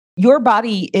your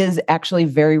body is actually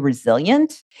very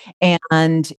resilient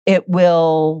and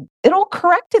it'll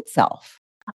correct itself.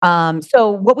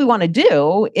 So what we want to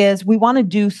do is we want to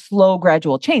do slow,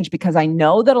 gradual change because I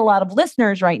know that a lot of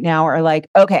listeners right now are like,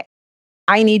 okay,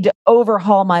 I need to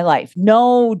overhaul my life.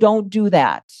 No, don't do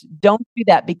that. Don't do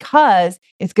that because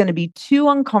it's going to be too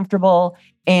uncomfortable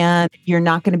and you're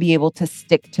not going to be able to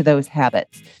stick to those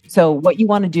habits. So what you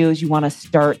want to do is you want to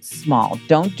start small.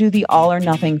 Don't do the all or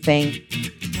nothing thing.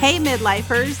 Hey,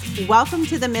 midlifers. Welcome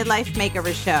to the Midlife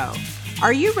Makeover Show.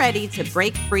 Are you ready to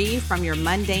break free from your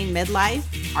mundane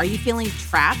midlife? Are you feeling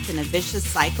trapped in a vicious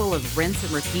cycle of rinse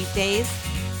and repeat days?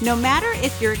 No matter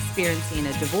if you're experiencing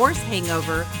a divorce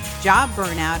hangover, job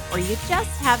burnout, or you just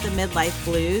have the midlife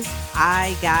blues,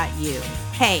 I got you.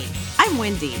 Hey, I'm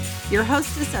Wendy, your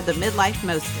hostess of the Midlife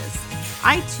Mostess.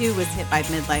 I too was hit by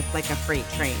midlife like a freight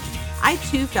train. I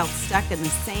too felt stuck in the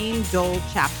same dull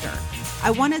chapter. I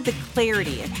wanted the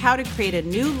clarity of how to create a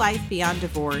new life beyond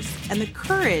divorce and the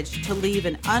courage to leave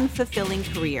an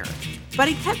unfulfilling career. But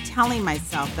I kept telling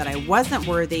myself that I wasn't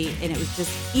worthy and it was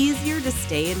just easier to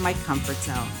stay in my comfort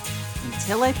zone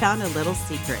until I found a little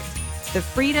secret, the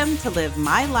freedom to live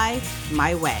my life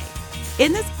my way.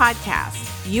 In this podcast,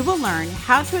 you will learn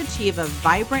how to achieve a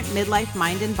vibrant midlife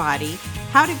mind and body,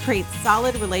 how to create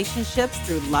solid relationships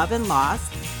through love and loss,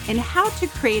 and how to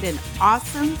create an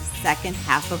awesome second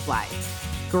half of life.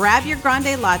 Grab your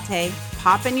grande latte,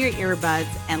 pop in your earbuds,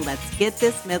 and let's get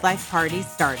this midlife party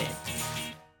started.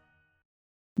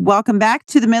 Welcome back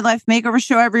to the Midlife Makeover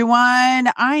Show, everyone.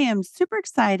 I am super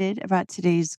excited about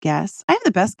today's guest. I have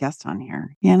the best guest on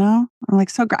here, I'm like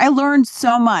so great. I learned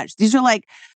so much. These are like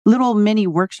little mini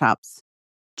workshops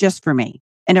just for me,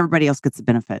 and everybody else gets the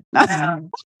benefit. All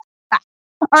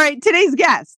right, today's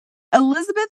guest,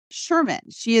 Elizabeth Sherman.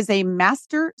 She is a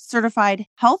master certified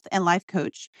health and life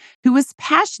coach who is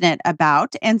passionate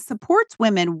about and supports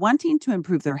women wanting to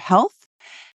improve their health,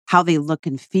 how they look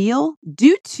and feel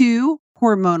due to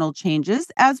hormonal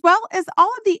changes, as well as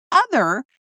all of the other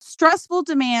stressful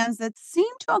demands that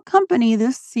seem to accompany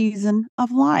this season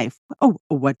of life. Oh,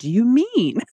 what do you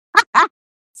mean?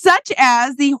 Such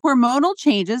as the hormonal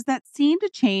changes that seem to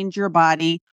change your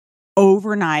body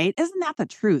overnight. Isn't that the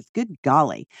truth? Good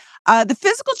golly. The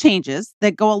physical changes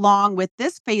that go along with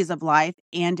this phase of life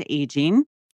and aging,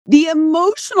 the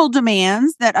emotional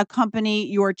demands that accompany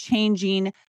your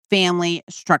changing family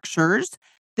structures,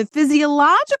 the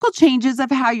physiological changes of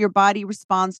how your body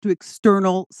responds to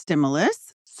external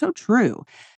stimulus. So true.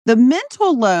 The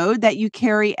mental load that you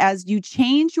carry as you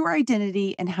change your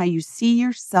identity and how you see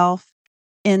yourself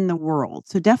in the world.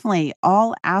 So definitely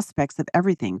all aspects of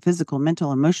everything, physical,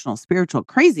 mental, emotional, spiritual,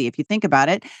 crazy if you think about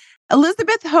it.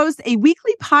 Elizabeth hosts a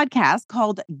weekly podcast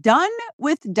called Done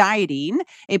with Dieting,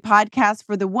 a podcast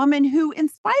for the woman who, in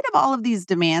spite of all of these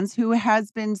demands, who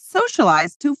has been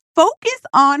socialized to focus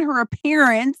on her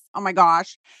appearance. Oh my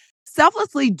gosh.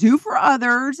 Selflessly do for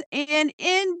others. And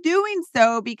in doing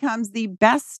so, becomes the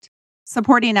best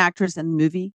supporting actress in the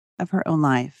movie of her own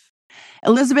life.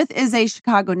 Elizabeth is a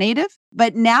Chicago native,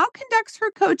 but now conducts her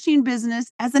coaching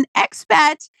business as an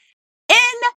expat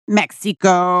in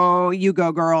Mexico. You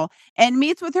go, girl. And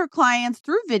meets with her clients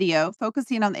through video,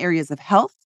 focusing on the areas of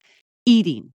health,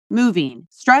 eating, moving,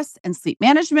 stress and sleep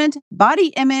management, body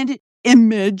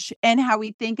image, and how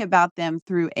we think about them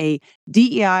through a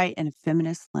DEI and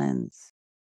feminist lens.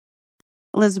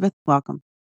 Elizabeth, welcome.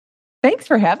 Thanks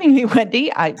for having me,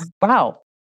 Wendy. Wow.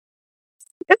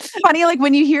 It's funny, like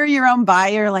when you hear your own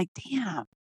bio, you're like, damn,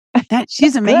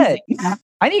 she's amazing. Good.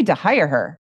 I need to hire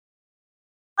her.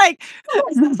 Like,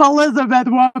 who's this Elizabeth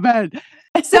woman?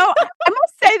 So I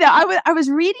must say that I was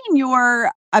reading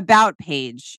your about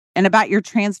page and about your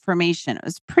transformation. It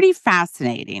was pretty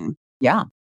fascinating. Yeah.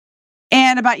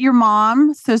 And about your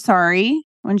mom. So sorry.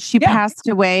 When she passed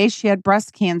away, she had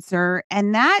breast cancer.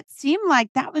 And that seemed like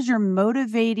that was your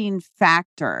motivating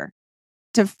factor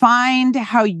to find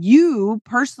how you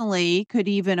personally could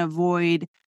even avoid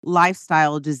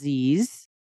lifestyle disease,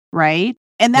 right?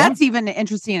 And that's even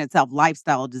interesting in itself,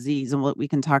 lifestyle disease, and we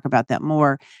can talk about that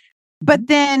more. But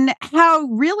then how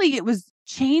really it was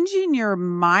changing your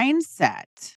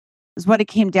mindset is what it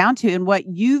came down to, and what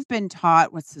you've been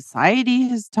taught, what society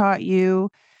has taught you.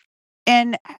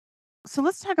 And so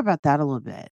let's talk about that a little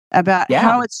bit, about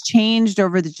how it's changed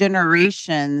over the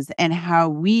generations and how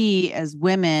we as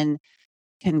women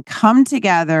can come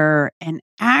together and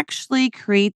actually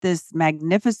create this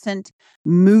magnificent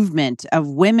movement of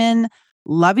women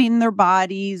loving their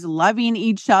bodies, loving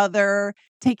each other,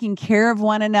 taking care of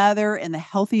one another in the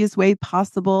healthiest way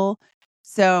possible.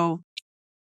 So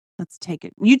let's take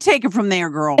it. You take it from there,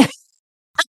 girl.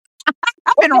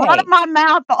 I've been running my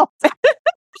mouth all day.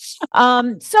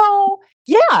 So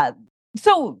yeah.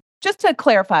 So just to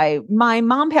clarify, my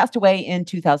mom passed away in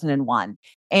 2001,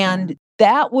 and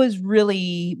that was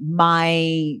really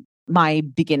my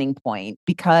beginning point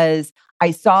because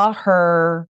I saw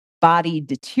her body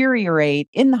deteriorate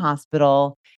in the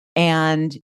hospital,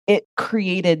 and it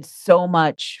created so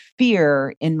much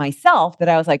fear in myself that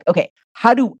I was like, okay,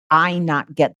 how do I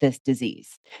not get this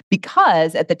disease?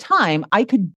 Because at the time I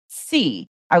could see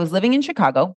I was living in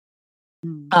Chicago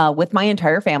Mm. with my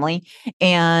entire family.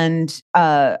 And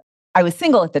I was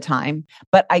single at the time,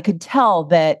 but I could tell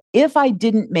that if I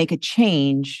didn't make a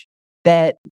change,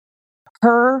 that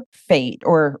her fate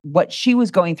or what she was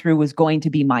going through was going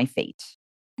to be my fate.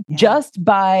 Yeah. Just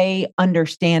by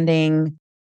understanding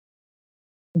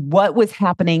what was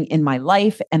happening in my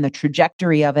life and the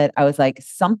trajectory of it, I was like,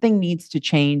 something needs to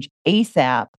change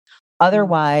ASAP. Mm.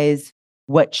 Otherwise,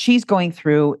 what she's going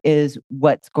through is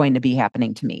what's going to be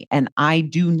happening to me. And I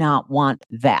do not want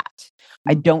that.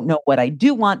 I Mm. don't know what I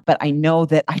do want, but I know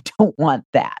that I don't want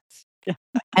that. Yeah.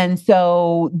 And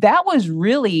so that was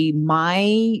really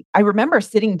I remember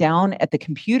sitting down at the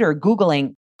computer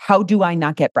Googling, how do I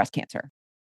not get breast cancer?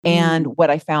 And Mm. what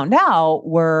I found out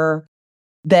were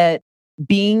that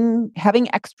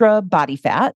having extra body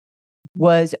fat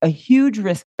was a huge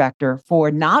risk factor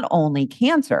for not only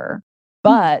cancer, Mm.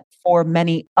 but for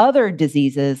many other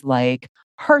diseases like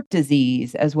heart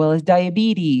disease, as well as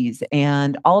diabetes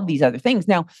and all of these other things.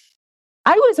 Now,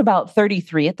 I was about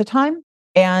 33 at the time,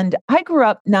 and I grew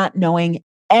up not knowing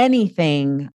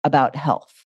anything about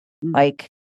health. Mm. Like,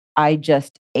 I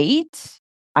just ate.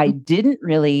 I Mm. didn't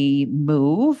really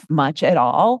move much at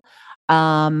all.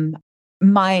 Um,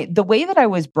 the way that I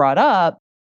was brought up,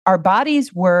 our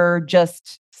bodies were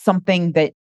just something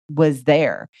that was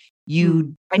there.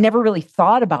 Mm. I never really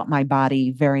thought about my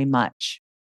body very much,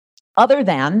 other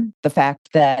than the fact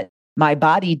that my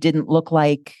body didn't look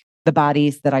like the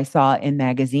bodies that I saw in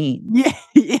magazines, Yeah,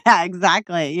 yeah,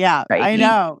 exactly. Yeah, right? I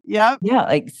know. Yep. Yeah,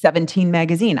 like 17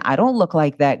 magazine. I don't look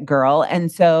like that girl.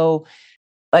 And so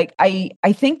like I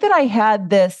think that I had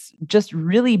this just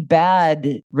really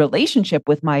bad relationship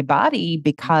with my body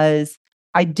because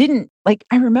I didn't like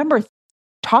I remember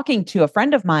talking to a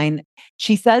friend of mine.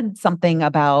 She said something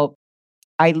about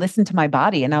I listened to my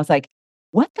body and I was like,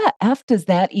 what the F does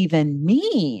that even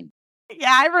mean? Yeah,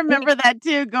 I Right? remember that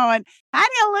too going, "How do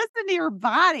you listen to your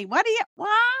body? What do you what?"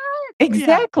 Yeah.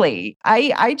 Exactly.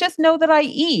 I just know that I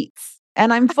eat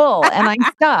and I'm full and I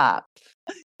stop,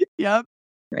 Yep.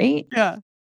 right? Yeah.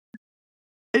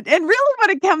 And really what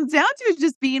it comes down to is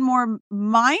just being more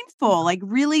mindful, like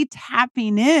really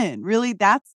tapping in. Really,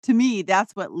 that's to me,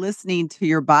 that's what listening to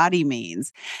your body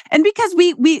means. And because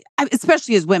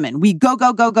especially as women, we go,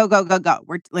 go, go, go, go, go, go.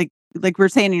 We're like we're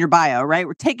saying in your bio, right?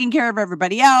 We're taking care of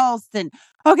everybody else and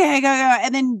okay, go, go.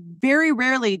 And then very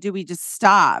rarely do we just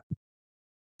stop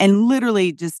and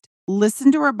literally just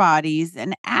listen to our bodies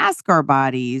and ask our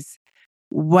bodies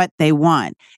what they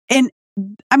want. And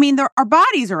I mean, our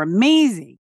bodies are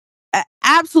amazing,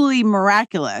 absolutely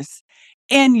miraculous.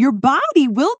 And your body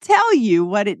will tell you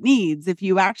what it needs if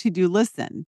you actually do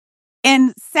listen.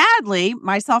 And sadly,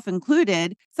 myself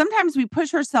included, sometimes we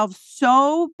push ourselves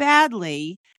so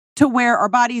badly to where our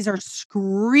bodies are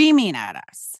screaming at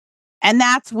us. And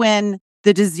that's when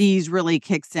the disease really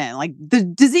kicks in. Like the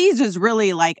disease is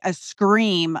really like a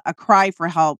scream, a cry for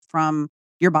help from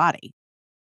your body.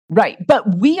 Right.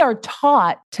 But we are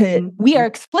Mhm.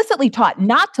 explicitly taught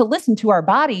not to listen to our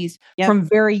bodies Yep. from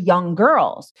very young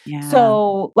girls. Yeah.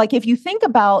 So, like, if you think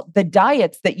about the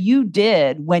diets that you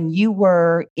did when you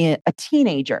were a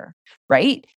teenager,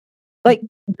 right? Like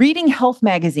reading Health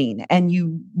Magazine and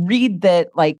you read that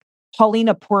like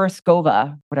Paulina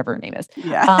Poroskova, whatever her name is,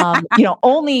 Yeah.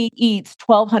 only eats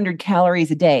 1,200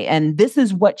 calories a day. And this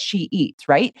is what she eats,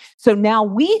 right? So now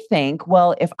we think,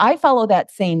 well, if I follow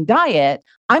that same diet,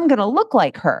 I'm going to look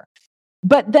like her.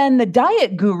 But then the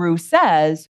diet guru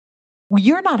says, well,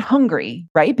 you're not hungry,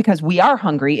 right? Because we are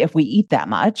hungry if we eat that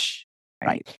much,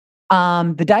 Right.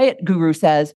 right? The diet guru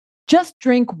says, just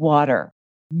drink water.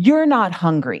 You're not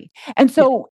hungry. And Yeah.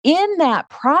 so, in that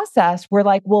process, we're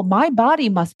like, well, my body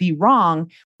must be wrong.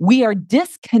 We are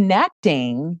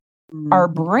disconnecting our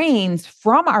Mhm. brains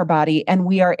from our body, and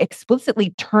we are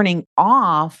explicitly turning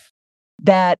off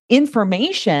that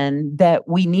information that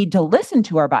we need to listen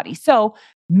to our body. So,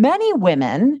 many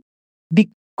women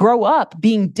grow up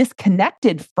being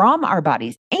disconnected from our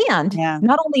bodies and Yeah.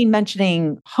 not only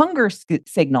mentioning hunger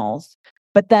signals,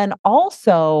 but then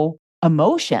also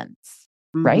emotions,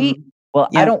 right? Mhm. Well,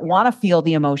 I Yep. don't want to feel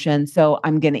the emotion, so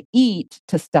I'm going to eat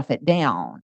to stuff it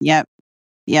down. Yep.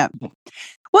 Yep.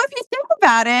 Well, if you think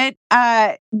about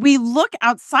it, we look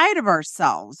outside of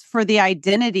ourselves for the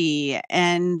identity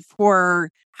and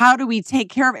for how do we take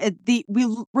care of it.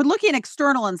 We're looking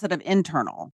external instead of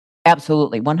internal.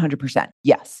 Absolutely, 100%.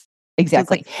 Yes, So it's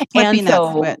like exactly. And flipping that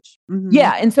so switch. Mhm.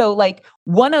 yeah, and so, like,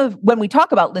 one of when we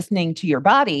talk about listening to your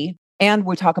body and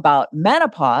we talk about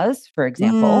menopause, for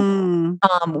example,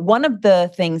 Mm. one of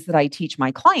the things that I teach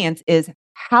my clients is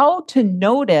how to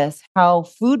notice how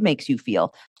food makes you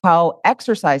feel, how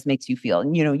exercise makes you feel.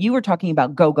 And, you were talking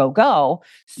about go, go, go.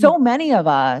 Mm. So many of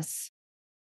us,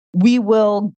 we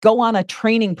will go on a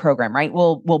training program, right?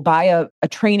 We'll buy a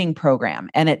training program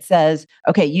and it says,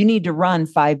 okay, you need to run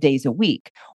 5 days a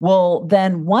week. Well,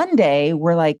 then one day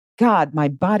we're like, God, my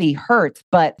body hurts,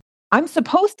 but I'm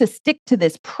supposed to stick to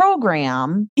this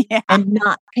program Yeah. and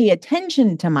not pay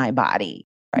attention to my body,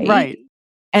 right? Right.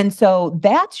 And so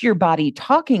that's your body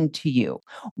talking to you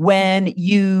when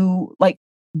you like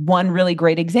one really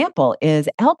great example is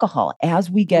alcohol. As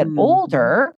we get Mhm.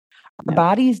 older, our Yep.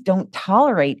 bodies don't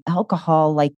tolerate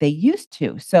alcohol like they used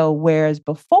to. So, whereas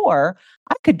before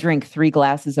I could drink 3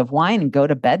 glasses of wine and go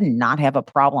to bed and not have a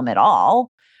problem at all.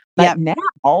 But Yep.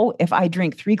 now, if I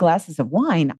drink 3 glasses of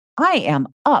wine, I am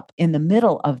up in the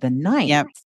middle of the night. Yep.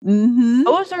 Mhm.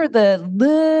 Those are the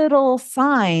little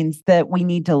signs that we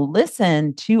need to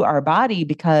listen to our body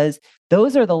because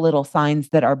those are the little signs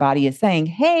that our body is saying,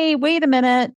 hey, wait a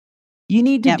minute, you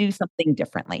need to Yep. do something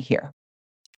differently here.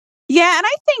 Yeah, and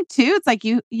I think too, it's like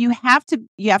you have to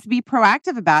be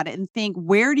proactive about it and think,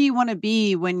 where do you want to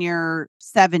be when you're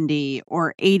 70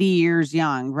 or 80 years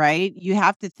young, right? You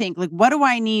have to think, like, what do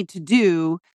I need to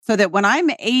do so that when I'm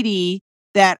 80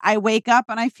 that I wake up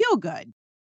and I feel good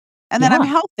and then I'm Yeah,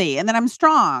 healthy and then I'm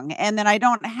strong and then I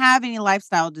don't have any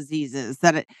lifestyle diseases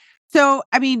so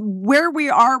I mean, where we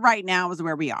are right now is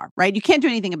where we are, right? You can't do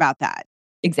anything about that.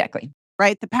 exactly.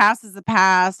 Right? The past is the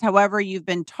past. However, you've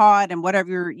been taught and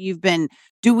whatever you've been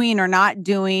doing or not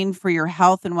doing for your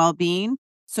health and well being,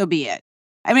 so be it.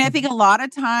 I mean, I think Mhm. a lot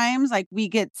of times, like we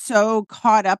get so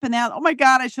caught up in that. Oh my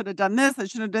God, I should have done this. I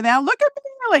should have done that. Look at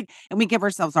me. Like, and we give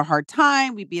ourselves a hard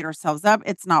time. We beat ourselves up.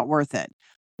 It's not worth it.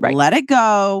 Right. Let it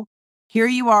go. Here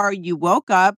you are. You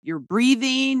woke up. You're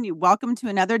breathing. You welcome to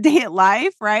another day at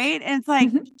life. Right. And it's like,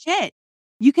 Mhm. shit,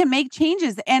 you can make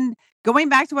changes. And going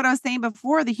back to what I was saying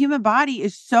before, the human body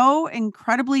is so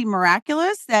incredibly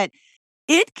miraculous that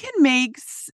it can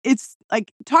it's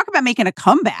like, talk about making a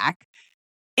comeback.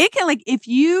 It can, like, if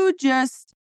you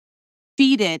just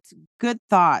feed it good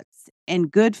thoughts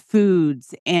and good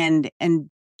foods and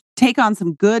take on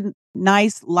some good,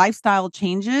 nice lifestyle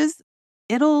changes,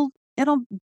 it'll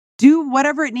do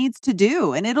whatever it needs to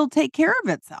do and it'll take care of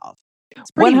itself.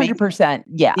 It's pretty amazing. 100%.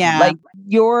 Yeah. Yeah. Like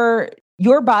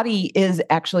your body is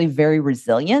actually very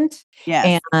resilient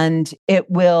Yes. and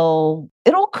it'll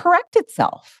correct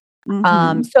itself.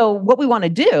 Mhm. So what we want to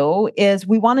do is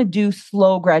we want to do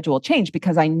slow gradual change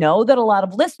because I know that a lot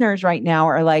of listeners right now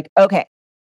are like, okay,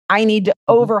 I need to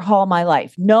Mhm. overhaul my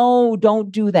life. No,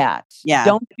 don't do that. Yeah.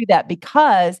 Don't do that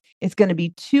because it's going to be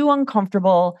too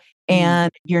uncomfortable Mhm.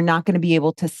 and you're not going to be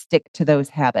able to stick to those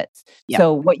habits. Yep.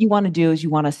 So, what you want to do is you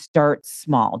want to start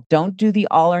small. Don't do the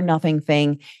all or nothing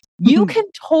thing. You can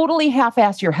totally half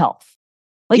ass your health.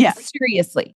 Like, Yes.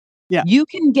 seriously, Yeah. you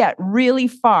can get really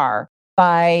far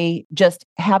by just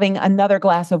having another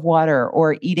glass of water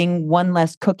or eating one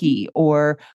less cookie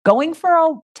or going for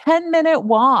a 10-minute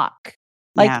walk.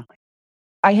 Like, Yeah.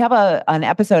 I have an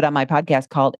episode on my podcast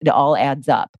called It All Adds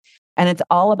Up, and it's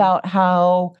all about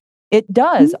how it Mhm.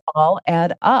 does all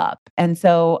add up. And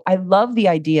so I love the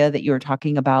idea that you were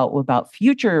talking about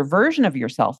future version of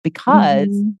yourself because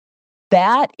Mhm.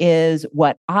 that is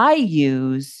what I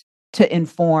use to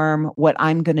inform what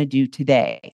I'm gonna do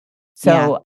today. Yeah.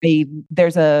 So,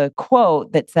 there's a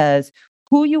quote that says,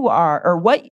 "Who you are or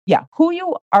what" yeah, "Who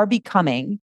you are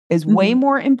becoming is way Mhm.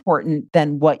 more important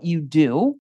than what you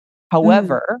do. Mm.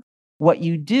 However, what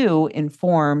you do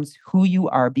informs who you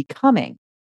are becoming,"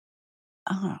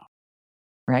 Oh,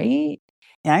 right?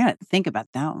 yeah, I gotta think about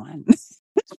that one.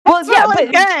 Well, That's yeah, really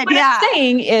but good, what I'm yeah.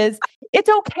 saying is it's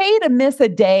okay to miss a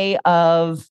day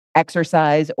of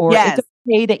exercise or it's Yes.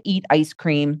 okay to eat ice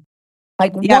cream.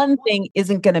 Like, Yep. one thing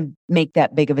isn't gonna make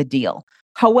that big of a deal.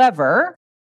 However,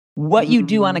 what you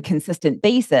do on a Mhm. consistent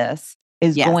basis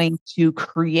is Yes. going to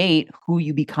create who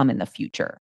you become in the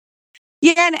future.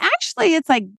 Yeah, and actually, it's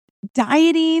like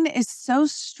dieting is so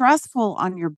stressful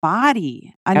on your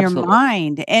body, on your Absolutely.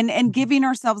 mind, and Mhm. giving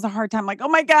ourselves a hard time, like, "Oh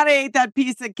my god, I ate that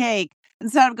piece of cake,"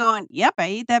 instead of going, "Yep, I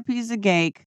ate that piece of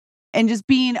cake," and just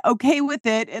being okay with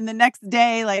it, and the next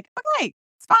day, like, "Okay,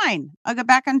 it's fine. I'll get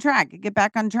back on track, get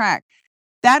back on track."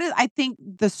 that is, I think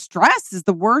the stress is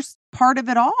the worst part of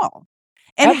it all.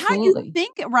 And how you Absolutely.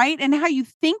 think, right? And how you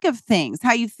think of things,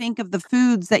 how you think of the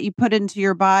foods that you put into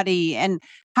your body and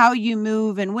how you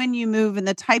move and when you move and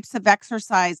the types of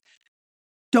exercise.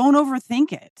 Don't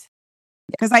overthink it.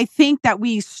 Because I think that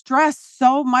we stress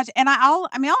so much, and I'll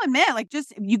admit, like,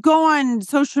 just if you go on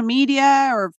social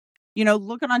media or,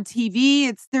 looking on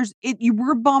TV,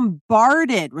 we're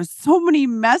bombarded with so many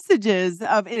messages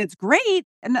and it's great.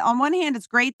 And on one hand, it's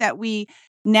great that we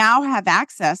now have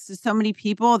access to so many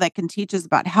people that can teach us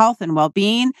about health and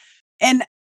well-being. And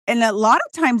and a lot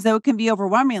of times though, it can be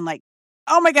overwhelming, like,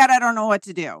 oh my God, I don't know what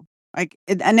to do. Like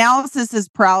analysis is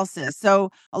paralysis.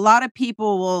 So a lot of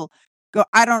people will go,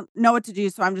 I don't know what to do,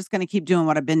 so I'm just gonna keep doing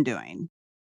what I've been doing.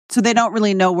 So they don't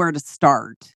really know where to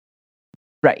start.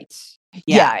 Right.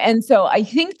 Yeah, Yeah. and so I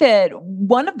think that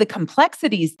one of the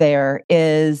complexities there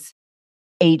is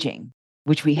aging,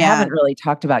 which we Yeah. haven't really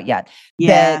talked about yet,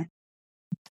 that Yeah.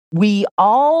 we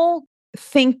all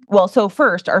think well, so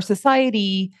first, our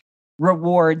society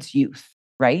rewards youth,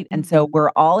 right? And so Mhm.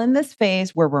 we're all in this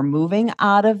phase where we're moving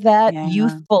out of that Yeah.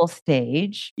 youthful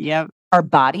stage. Yep. Our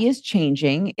body is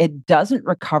changing. It doesn't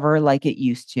recover like it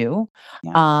used to.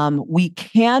 Yep. We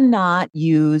cannot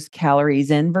use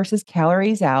calories in versus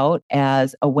calories out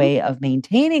as a Nope. way of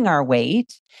maintaining our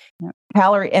weight. Yep.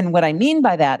 And what I mean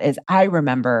by that is I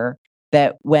remember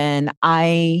that when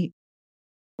I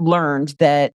learned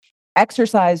that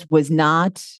exercise was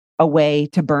not a way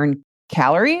to burn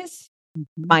calories, Mhm.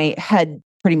 my head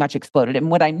pretty much exploded.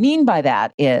 And what I mean by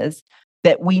that is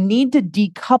that we need to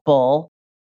decouple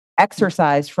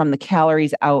exercise from the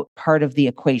calories out part of the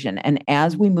equation. And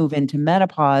as Mhm. we move into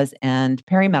menopause and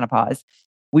perimenopause,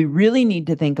 we really need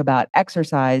to think about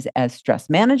exercise as stress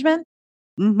management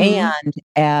Mhm. and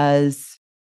as,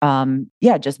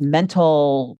 yeah, just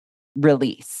mental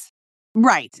release.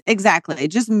 Right, exactly.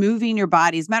 Just moving your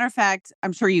body. As a matter of fact,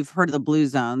 I'm sure you've heard of the blue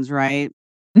zones, right?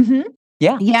 Hmm.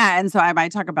 Yeah. Yeah, and so I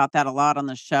talk about that a lot on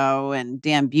the show and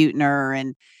Dan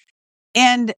Buettner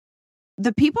and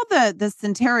the people, the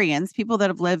centurions, people that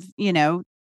have lived,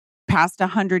 past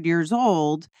 100 years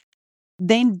old,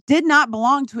 they did not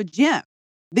belong to a gym.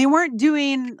 They weren't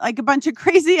doing like a bunch of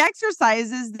crazy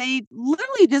exercises. They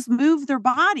literally just moved their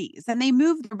bodies, and they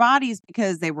moved their bodies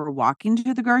because they were walking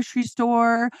to the grocery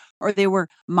store or they were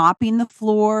mopping the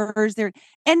floors there.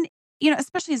 And,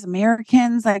 especially as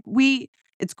Americans, like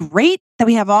it's great that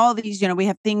we have all these, we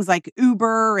have things like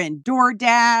Uber and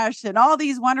DoorDash and all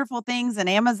these wonderful things and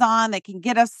Amazon that can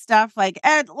get us stuff like,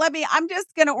 Ed, I'm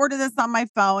just going to order this on my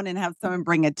phone and have someone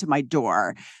bring it to my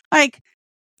door. Like,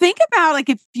 think about, like,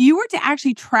 if you were to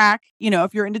actually track,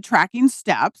 if you're into tracking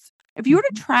steps, if you were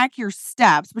to Mhm. track your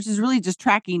steps, which is really just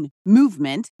tracking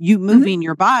movement, you Mhm. moving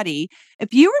your body,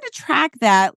 if you were to track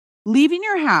that, leaving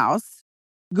your house,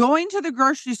 going to the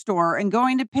grocery store and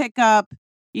going to pick up,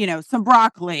 some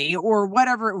broccoli or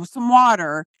whatever, or some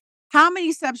water, how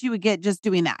many steps you would get just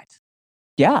doing that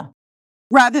Yeah.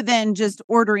 rather than just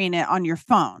ordering it on your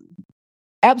phone.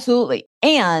 Absolutely.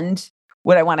 And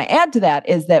what I want to add to that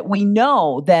is that we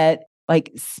know that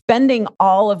like spending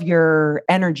all of your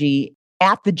energy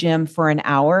at the gym for an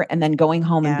hour and then going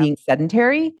home and Yeah. being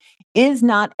sedentary is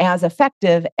not as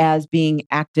effective as being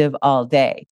active all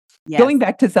day. Yes. Going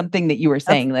back to something that you were That's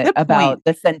saying a that good about point.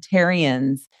 the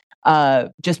centurions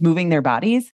just moving their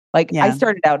bodies, like I Yeah.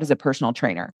 started out as a personal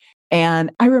trainer. And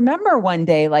I remember one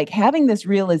day like having this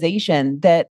realization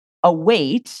that a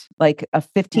weight, like a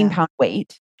 15 Yeah. pound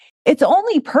weight, its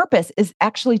only purpose is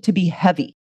actually to be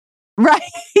heavy. Right.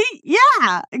 Yeah,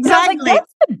 And I was like, exactly.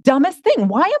 that's the dumbest thing.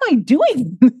 Why am I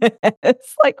doing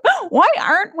this? Like, why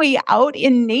aren't we out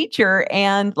in nature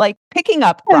and like picking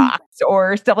up rocks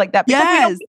or stuff like that? Because we don't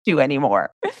Yes. need to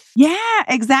anymore. Yeah,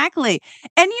 exactly.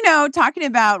 And, talking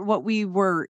about what we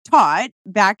were taught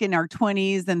back in our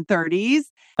 20s and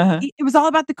 30s, Uh-huh. it was all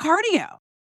about the cardio.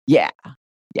 Yeah.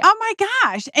 Yeah. Oh my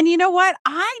gosh. And you know what?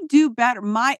 I do better.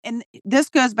 And this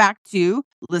goes back to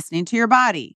listening to your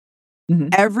body. Mhm.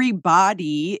 Every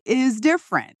body is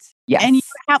different. And you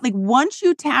Yes, have, like, once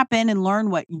you tap in and learn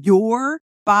what your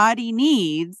body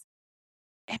needs,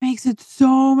 it makes it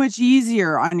so much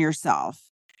easier on yourself.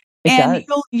 it And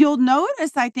does. you'll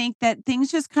notice, I think, that things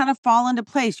just kind of fall into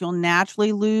place. You'll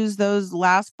naturally lose those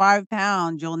last 5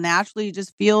 pounds. You'll naturally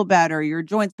just feel better, your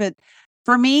joints. But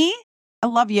for me, I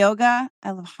love yoga.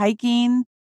 I love hiking.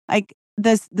 Like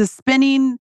the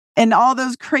spinning and all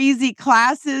those crazy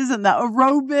classes and the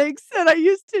aerobics that I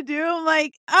used to do. I'm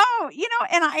like, oh,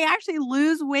 and I actually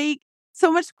lose weight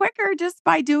so much quicker just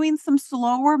by doing some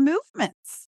slower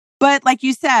movements. But like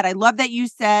you said, I love that you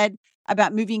said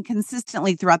about moving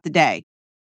consistently throughout the day.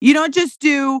 You don't just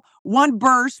do one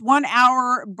burst, 1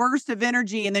 hour burst of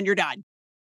energy, and then you're done.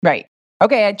 Right.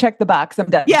 Okay, I checked the box. I'm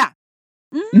done. Yeah.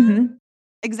 hmm But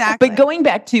Exactly. going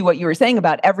back to what you were saying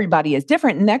about everybody is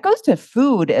different, and that goes to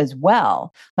food as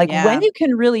well. Like when Yeah. you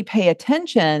can really pay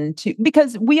attention to,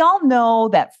 because we all know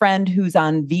that friend who's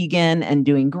on vegan and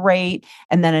doing great,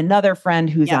 and then another friend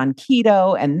who's Yep. on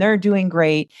keto and they're doing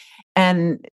great.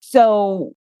 And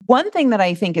so, one thing that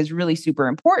I think is really super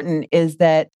important is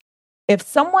that if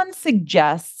someone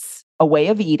suggests a way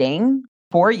of eating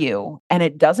for you and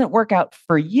it doesn't work out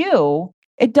for you,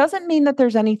 it doesn't mean that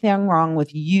there's anything wrong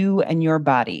with you and your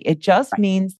body. It just Right.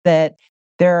 means that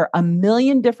there are a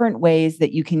million different ways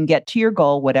that you can get to your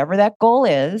goal, whatever that goal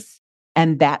is.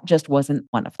 And that just wasn't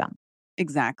one of them.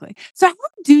 Exactly. So how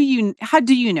do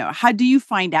you know? How do you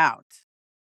find out?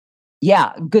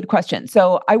 Yeah, good question.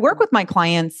 So I work with my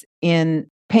clients in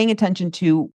paying attention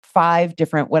to five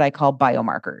different, what I call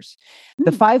biomarkers.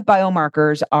 The Mm, five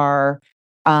biomarkers are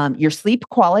your sleep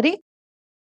quality,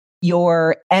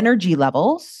 your energy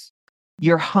levels,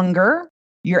 your hunger,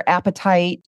 your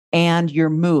appetite, and your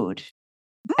mood.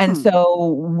 And mm. so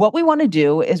what we want to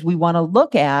do is we want to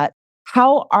look at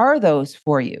how are those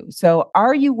for you? So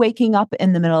are you waking up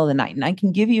in the middle of the night? And I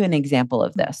can give you an example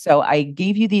of this. So I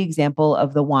gave you the example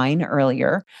of the wine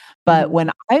earlier, but Mhm.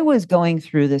 when I was going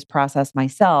through this process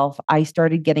myself, I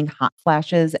started getting hot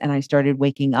flashes and I started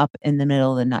waking up in the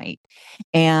middle of the night.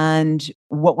 And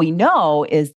what we know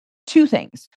is two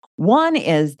things. One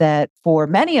is that for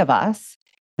many of us,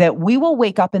 that we will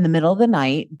wake up in the middle of the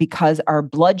night because our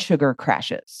blood sugar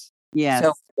crashes. So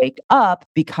Yes. wake up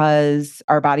because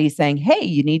our body's saying, hey,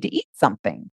 you need to eat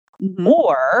something. Mhm.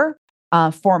 Or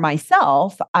for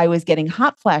myself, I was getting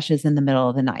hot flashes in the middle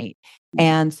of the night. Yeah.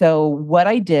 And so what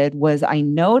I did was I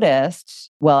noticed,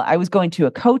 well, I was going to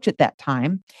a coach at that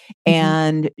time, Mhm.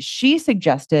 and she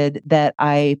suggested that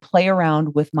I play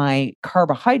around with my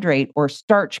carbohydrate or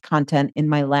starch content in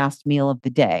my last meal of the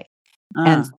day.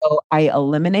 And Uh, so I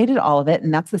eliminated all of it,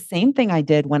 and that's the same thing I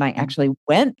did when I mm. actually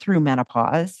went through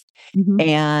menopause, Mhm.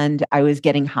 and I was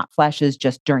getting hot flashes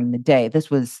just during the day. This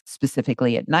was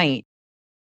specifically at night,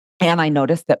 and I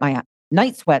noticed that my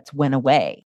night sweats went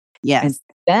away. And Yes.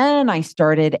 then I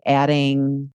started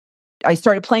playing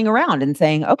around and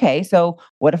saying, "Okay, so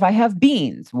what if I have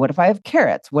beans? What if I have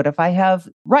carrots? What if I have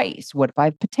rice? What if I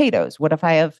have potatoes? What if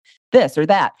I have this or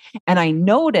that?" And I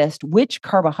noticed which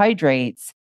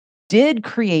carbohydrates did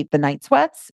create the night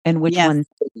sweats and which Yes. ones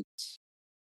didn't.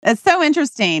 It's so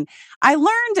interesting. I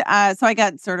learned, so I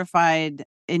got certified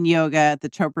in yoga at the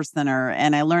Chopra Center,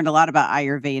 and I learned a lot about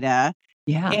Ayurveda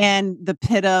Yeah. and the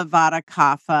Pitta Vata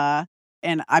Kapha.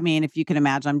 And I mean, if you can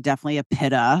imagine, I'm definitely a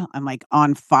Pitta. I'm like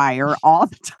on fire all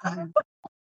the time.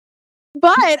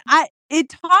 But it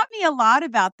taught me a lot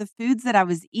about the foods that I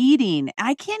was eating.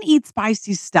 I can't eat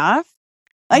spicy stuff.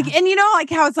 Like, Yeah. and like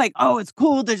how it's like, oh, it's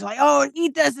cool. There's like, oh,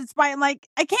 eat this. It's spicy. I'm like,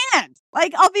 I can't.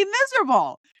 Like, I'll be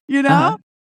miserable, you Uh-huh. know?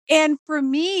 And for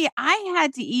me, I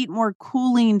had to eat more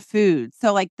cooling foods.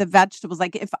 So like the vegetables,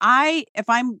 like if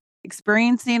I'm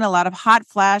experiencing a lot of hot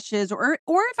flashes or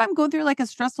if I'm going through like a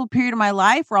stressful period of my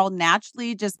life where I'll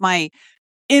naturally just my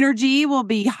energy will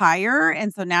be higher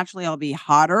and so naturally I'll be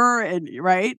hotter and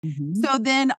right? Mhm. So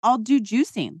then I'll do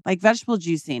juicing, like vegetable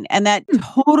juicing, and that Hmm.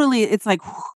 totally it's like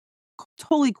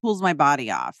totally cools my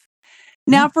body off.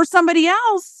 Now, Yeah. for somebody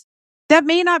else, that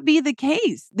may not be the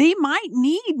case. They might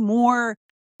need more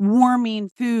warming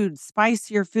foods,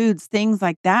 spicier foods, things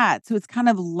like that. So it's kind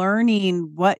of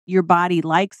learning what your body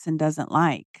likes and doesn't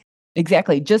like.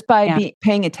 Exactly. Just by Yeah.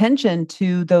 paying attention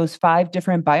to those five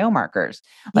different biomarkers.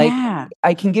 Like, Yeah.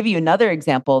 I can give you another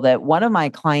example that one of my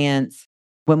clients,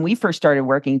 when we first started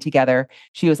working together,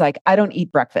 she was like, I don't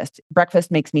eat breakfast.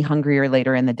 Breakfast makes me hungrier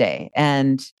later in the day.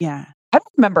 And Yeah. I don't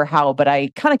remember how, but I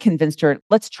kind of convinced her,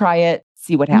 let's try it,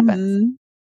 see what happens. Mhm.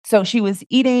 So she was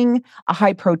eating a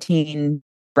high protein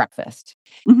breakfast.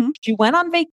 Mhm. She went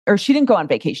on or she didn't go on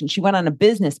vacation. She went on a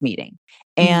business meeting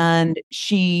Mhm. and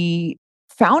she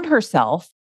found herself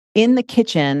in the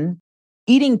kitchen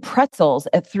eating pretzels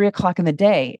at 3 o'clock in the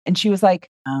day. And she was like,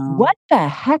 Oh. what the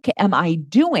heck am I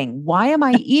doing? Why am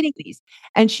I eating these?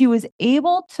 And she was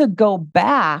able to go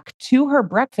back to her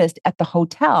breakfast at the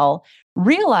hotel,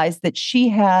 realize that she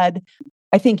had,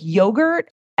 I think,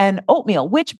 yogurt and oatmeal,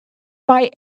 which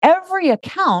by every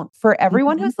account for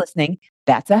everyone Mhm. who's listening,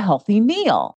 that's a healthy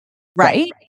meal,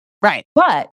 Right. right? Right.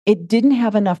 But it didn't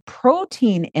have enough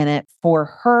protein in it for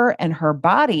her and her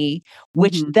body,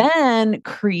 which Mhm. then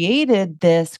created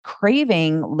this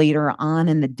craving later on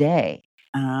in the day.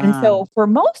 And Ah. so for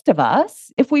most of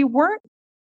us, if we weren't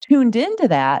tuned into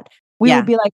that, we would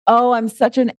be like, "Oh, I'm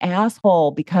such an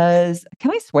asshole because"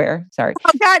 can I swear? Sorry.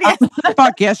 Oh God, yes.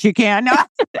 Fuck yes, you can. No.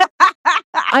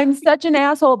 "I'm such an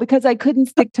asshole because I couldn't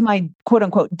stick to my quote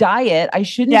unquote diet. I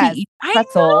shouldn't be Yes. eating I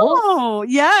pretzels." know. But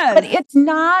Yes. it's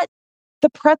not the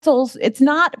pretzels. It's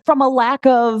not from a lack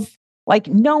of like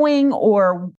knowing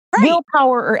or Right.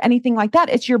 willpower or anything like that.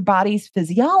 It's your body's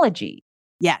physiology.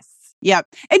 Yes. Yep.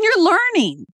 And you're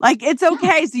learning. Like it's Yeah,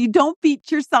 okay. So you don't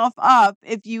beat yourself up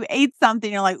if you ate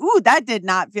something, you're like, ooh, that did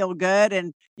not feel good.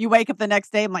 And you wake up the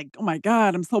next day, I'm like, oh my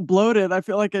God, I'm so bloated. I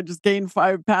feel like I just gained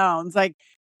 5 pounds. Like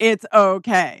it's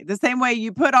okay. The same way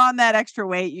you put on that extra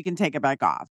weight, you can take it back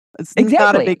off. It's not a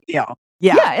exactly. big deal.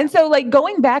 Yeah. Yeah. And so, like,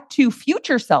 going back to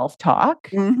future self talk,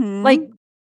 like, Hmm.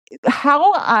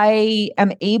 how I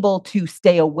am able to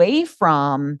stay away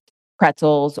from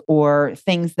pretzels or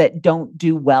things that don't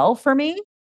do well for me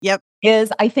Yep.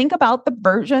 is I think about the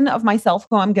version of myself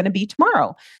who I'm going to be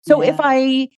tomorrow. So if Yeah.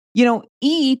 I,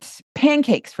 eat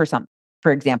pancakes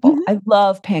for example, Mhm. I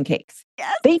love pancakes.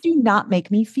 Yes. They do not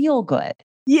make me feel good.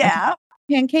 Like if I Yeah.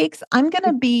 eat pancakes, I'm going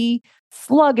to be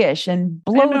sluggish and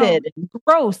I know. bloated and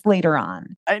gross later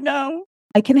on. I know.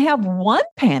 I can have one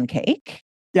pancake,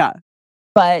 Yeah.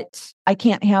 but I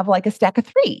can't have like a stack of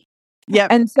 3.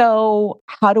 Yep. And so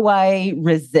how do I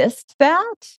resist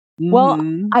that? Well,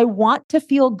 Hmm. I want to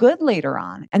feel good later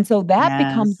on. And so that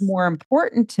becomes Yes. more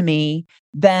important to me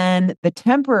than the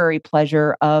temporary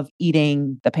pleasure of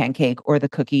eating the pancake or the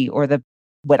cookie or the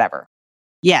whatever.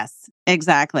 Yes,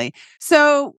 exactly.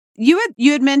 So you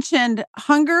had mentioned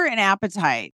hunger and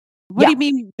appetite. What do Yeah. you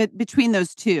mean between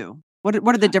those two? What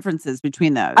are the differences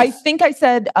between I those? think I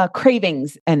said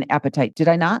cravings and appetite. Did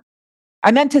I not?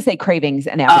 I meant to say cravings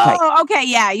and appetite. Oh, okay,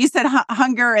 yeah. You said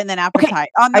hunger and then Okay. appetite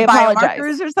on I the apologize.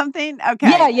 biomarkers or something. Yeah, Okay.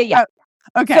 yeah, yeah.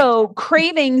 Oh, okay. So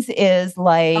cravings is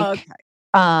like, Okay.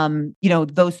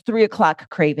 those 3 o'clock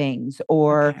cravings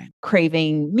or Okay.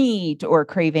 craving meat or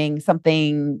craving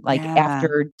something like Yeah.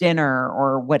 after dinner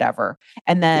or whatever.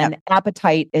 And Yep. then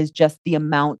appetite is just the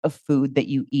amount of food that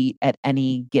you eat at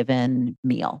any given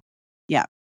meal.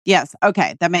 Yep. Yes.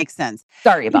 Okay. That makes sense.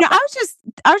 Sorry You know, about that.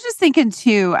 I was just thinking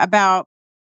too about,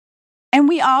 and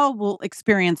we all will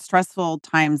experience stressful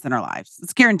times in our lives.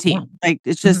 It's Yeah. guaranteed. Like,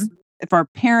 it's just Mhm. if our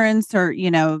parents are,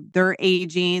 they're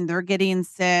aging, they're getting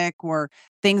sick, or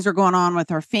things are going on with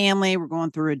our family, we're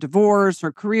going through a divorce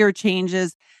or career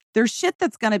changes, there's shit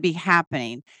that's going to be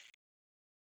happening.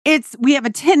 We have a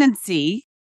tendency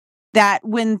that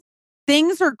when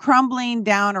things are crumbling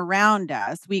down around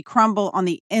us, we crumble on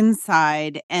the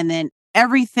inside, and then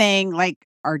everything like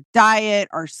our diet,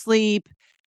 our sleep,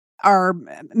 our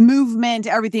movement,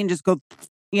 everything just go,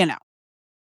 you know.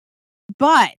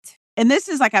 But, and this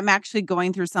is like I'm actually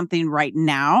going through something right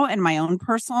now in my own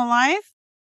personal life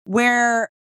where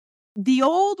the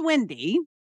old Wendy,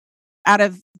 out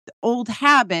of the old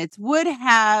habits, would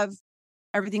have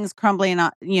everything's crumbling,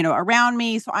 around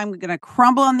me. So I'm going to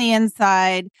crumble on the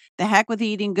inside. The heck with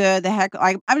eating good. The heck,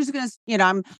 I'm just going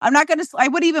to, I'm not going to, I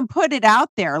would even put it out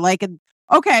there like,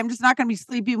 okay, I'm just not going to be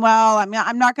sleeping well. I'm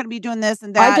not going to be doing this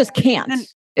and I that. just can't And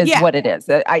is yeah, what it is.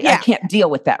 I yeah. can't deal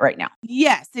with that right now.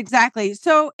 Yes, exactly.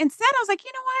 So instead, I was like,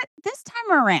 you know what? This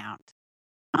time around,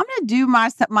 I'm going to do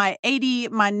my 80,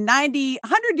 my 90,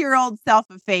 100-year-old self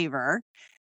a favor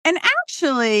and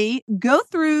actually go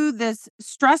through this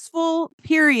stressful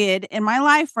period in my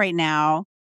life right now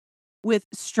with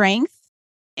strength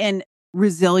and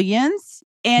resilience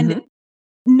and Mhm.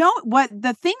 know what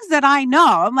the things that I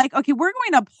know. I'm like, okay, we're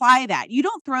going to apply that. You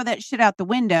don't throw that shit out the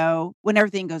window when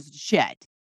everything goes to shit.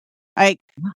 Like,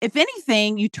 if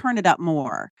anything, you turn it up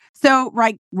more. So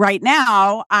right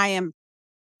now, I am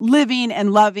living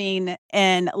and loving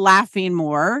and laughing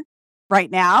more right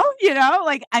now,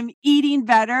 like I'm eating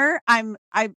better. I've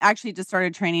actually just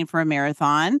started training for a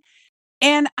marathon,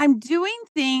 and I'm doing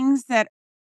things that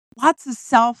lots of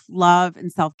self-love and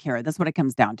self-care. That's what it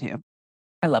comes down to.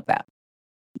 I love that.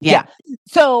 Yeah. Yeah.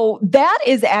 So that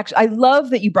is actually, I love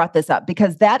that you brought this up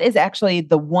because that is actually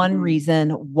the one Mhm. reason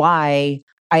why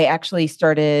I actually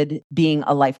started being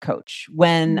a life coach.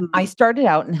 When I Mhm. started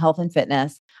out in health and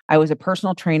fitness, I was a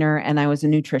personal trainer and I was a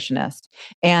nutritionist.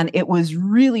 And it was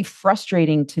really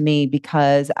frustrating to me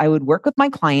because I would work with my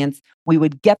clients, we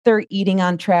would get their eating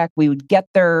on track, we would get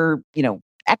their,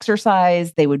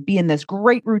 exercise, they would be in this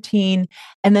great routine,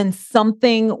 and then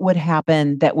something would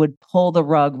happen that would pull the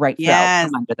rug out Yes.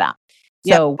 from under them.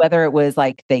 Yep. So whether it was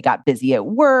like they got busy at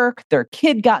work, their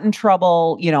kid got in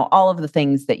trouble, all of the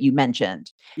things that you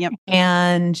mentioned. Yep.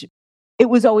 And it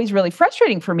was always really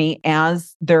frustrating for me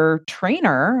as their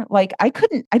trainer. Like I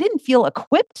didn't feel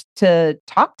equipped to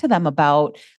talk to them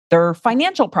about their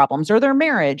financial problems or their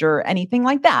marriage or anything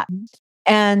like that. Mhm.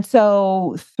 And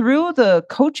so through the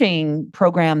coaching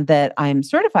program that I'm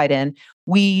certified in,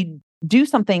 we do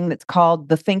something that's called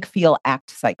the think, feel,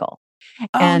 act cycle.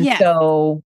 Oh, And yes.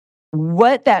 so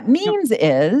what that Yep. means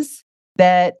is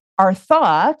that our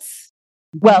thoughts,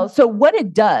 Mhm. well, so what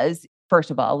it does, first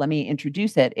of all, let me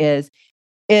introduce it, is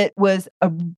it was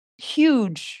a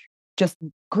huge, just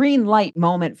green light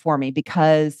moment for me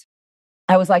because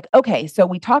I was like, okay, so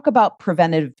we talk about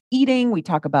preventative eating, we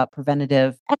talk about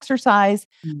preventative exercise,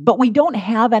 Mhm. but we don't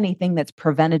have anything that's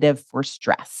preventative for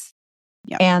stress.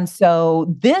 Yep. And so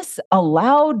this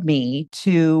allowed me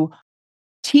to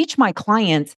teach my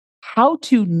clients how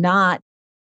to not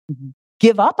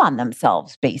give up on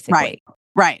themselves, Right. basically.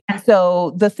 Right. And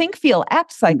so the think, feel,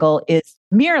 act Mm. cycle is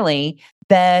merely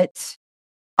that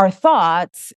our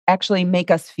thoughts actually make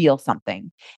us feel something,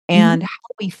 Mhm. and how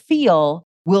we feel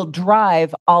will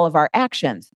drive all of our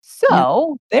actions. Yep.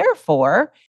 So,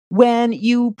 therefore, when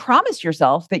you promise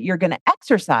yourself that you're going to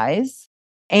exercise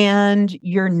and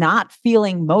you're not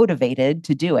feeling motivated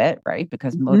to do it, right?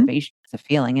 Because Mhm. motivation is a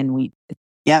feeling and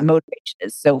Yep. motivation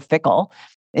is so fickle.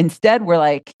 Instead, we're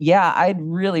like, yeah, I'd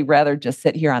really rather just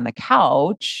sit here on the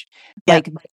couch. Yep.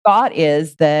 Like, my thought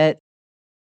is that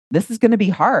this is gonna be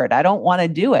hard. I don't wanna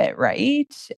do it,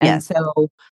 right? And Yes. so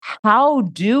how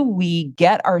do we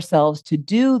get ourselves to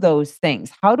do those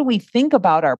things? How do we think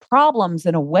about our problems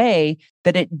in a way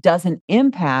that it doesn't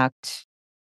impact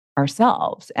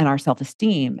ourselves and our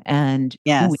self-esteem and who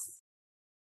we. Yes.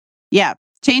 Yeah.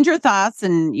 Change your thoughts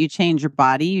and you change your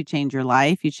body, you change your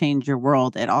life, you change your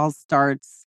world. It all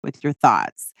starts with your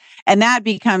thoughts. And that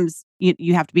becomes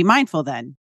you have to be mindful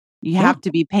then. You Yeah. have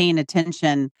to be paying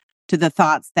attention to the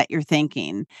thoughts that you're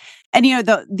thinking. And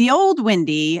the old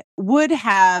Wendy would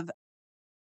have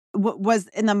was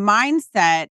in the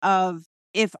mindset of,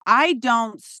 if I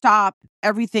don't stop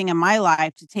everything in my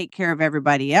life to take care of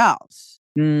everybody else,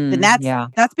 then Yeah.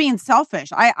 that's being selfish.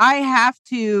 I have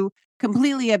to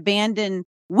completely abandon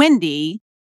Wendy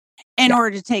in Yeah.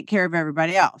 order to take care of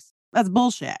everybody else. That's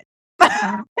bullshit.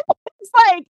 It's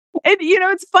like,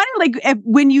 it's funny, like,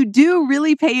 when you do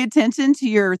really pay attention to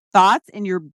your thoughts and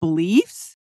your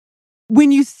beliefs,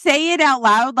 when you say it out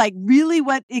loud, like, really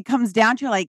what it comes down to,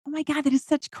 you're like, "Oh my god, that is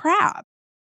such crap."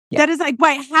 Yeah. That is like,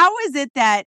 wait, how is it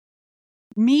that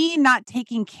me not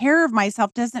taking care of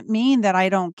myself doesn't mean that I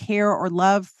don't care or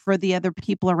love for the other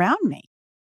people around me?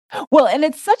 Well, and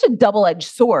it's such a double-edged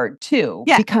sword too,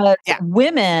 Yeah. because Yeah.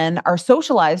 women are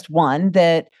socialized, one,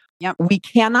 that Yep. we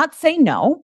cannot say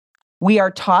no. We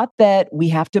are taught that we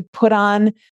have to put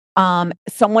on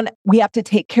someone, we have to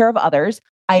take care of others.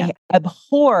 Yeah. I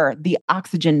abhor the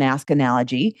oxygen mask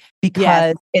analogy Yes.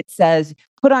 because it says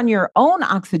put on your own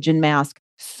oxygen mask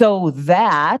so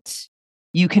that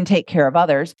you can take care of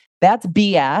others. That's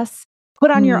BS.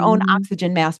 Put on your own Mhm.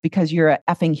 oxygen mask because you're a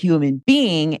effing human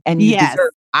being and you Yes.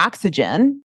 deserve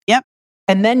oxygen. Yep.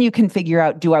 And then you can figure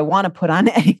out, do I want to put on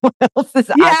anyone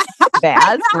else's Yeah. oxygen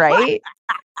mask, right?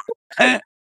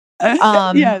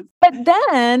 Yes. But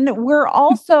then we're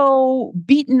also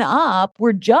beaten up,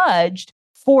 we're judged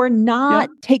for Yeah. not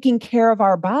taking care of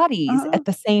our bodies Uh-huh. at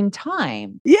the same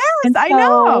time. Yes, And I so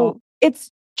know.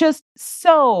 it's just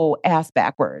so ass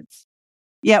backwards.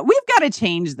 Yeah, we've gotta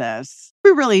change this.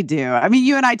 We really do. I mean,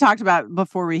 you and I talked about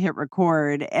before we hit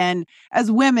record, and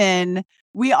as women,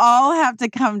 we all have to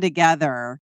come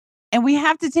together and we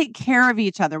have to take care of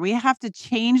each other. We have to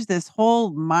change this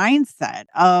whole mindset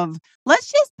of, let's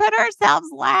just put ourselves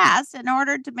last in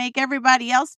order to make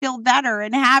everybody else feel better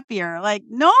and happier. Like,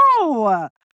 no, no.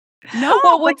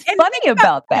 Well, Like, what's and funny think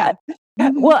about about this.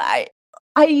 that, Mhm. well,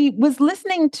 I was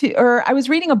listening to, or I was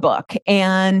reading a book,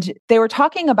 and they were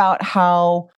talking about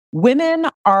how we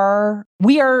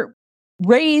are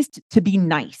raised to be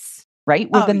nice, right?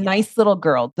 We're Oh, the yeah. nice little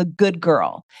girl, the good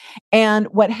girl. And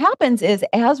what happens is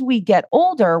as we get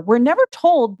older, we're never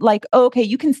told like, oh, okay,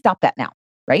 you can stop that now,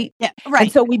 right? Yeah, And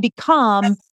right. so we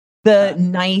become the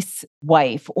nice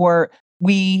wife, or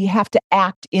we have to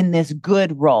act in this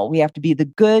good role. We have to be the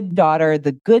good daughter,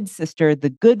 the good sister,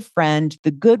 the good friend, the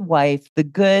good wife, the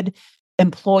good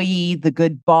employee, the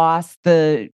good boss,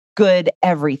 the good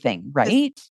everything, Just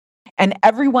right? And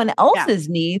everyone yeah, else's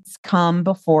needs come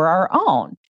before our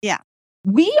own. yeah.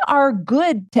 We are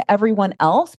good to everyone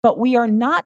else, but we are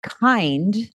not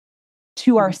kind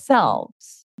to Mhm.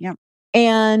 ourselves. Yep.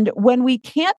 And when we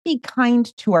can't be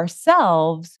kind to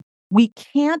ourselves, we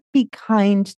can't be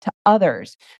kind to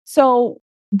others. So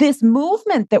this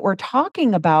movement that we're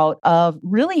talking about of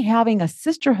really having a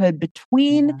sisterhood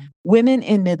between Yeah. women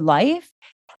in midlife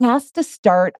has to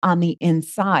start on the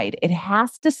inside. It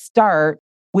has to start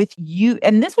with you.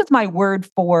 And this was my word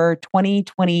for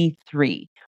 2023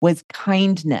 was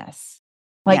kindness.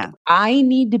 Like Yeah. I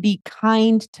need to be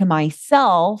kind to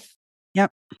myself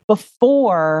Yep.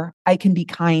 before I can be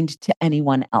kind to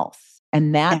anyone else.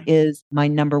 And that Yeah. is my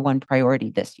number one priority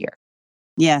this year.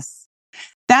 Yes.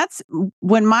 That's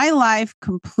when my life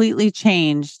completely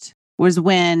changed was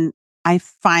when I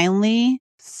finally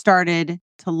started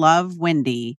to love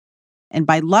Wendy. And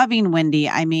by loving Wendy,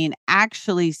 I mean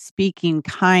actually speaking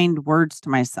kind words to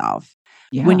myself.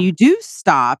 When Yeah. you do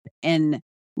stop and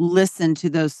listen to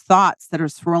those thoughts that are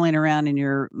swirling around in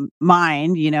your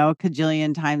mind, a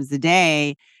cajillion times a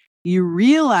day, you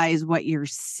realize what you're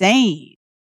saying.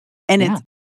 And Yeah. it's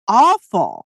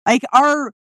awful. Like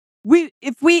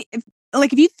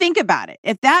if you think about it,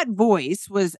 if that voice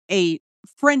was a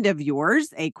friend of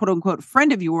yours, a quote unquote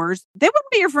friend of yours, they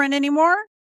wouldn't be your friend anymore.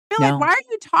 Be like, why No. are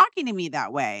you talking to me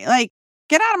that way? Like,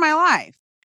 get out of my life.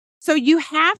 So you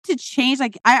have to change.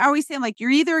 Like I always say, like, you're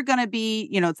either gonna be,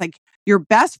 it's like your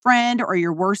best friend or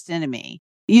your worst enemy,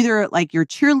 either like your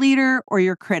cheerleader or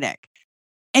your critic.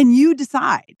 And you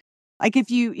decide. Like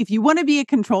if you want to be a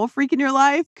control freak in your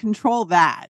life, control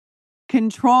that.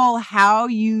 Control how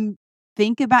you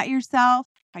think about yourself,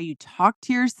 how you talk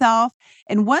to yourself.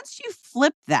 And once you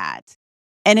flip that,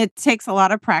 and it takes a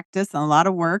lot of practice and a lot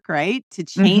of work, right? To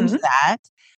change Mhm. that.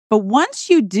 But once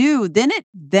you do,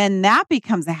 then that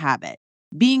becomes a habit.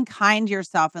 Being kind to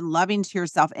yourself and loving to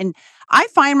yourself. And I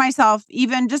find myself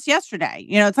even just yesterday,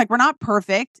 it's like we're not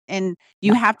perfect and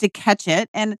you No. have to catch it.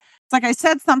 And it's like I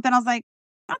said something, I was like,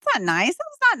 that's not nice. That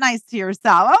was not nice to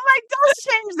yourself. I'm like, don't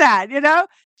change that.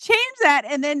 Change that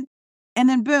and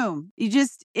then boom,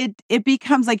 it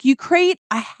becomes like you create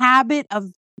a habit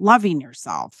of loving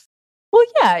yourself. Well,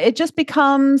 yeah, it just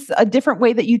becomes a different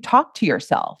way that you talk to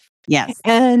yourself. Yes.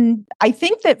 And I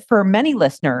think that for many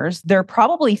listeners, they're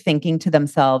probably thinking to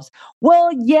themselves,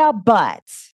 well, yeah, but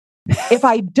if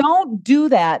I don't do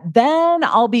that, then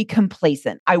I'll be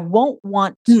complacent. I won't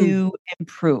want Mm, to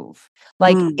improve.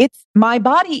 Like mm, it's my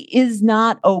body is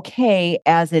not okay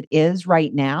as it is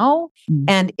right now. mm,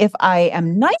 And if I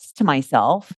am nice to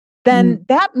myself, mm. then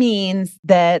that means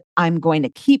that I'm going to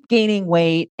keep gaining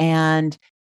weight. And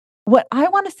what I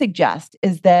want to suggest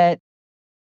is that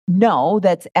no,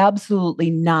 that's absolutely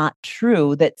not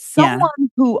true. That Yeah. someone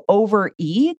who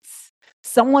overeats,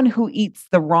 someone who eats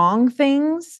the wrong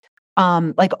things,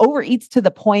 like overeats to the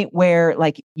point where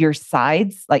like your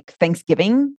sides, like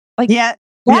Thanksgiving, like Yeah.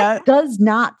 that Yeah. does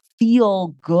not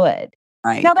feel good.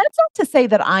 Right. Now, that's not to say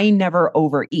that I never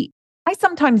overeat. I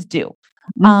sometimes do.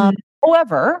 Um, Mhm.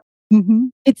 however,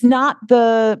 Mhm. it's not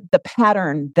the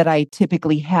pattern that I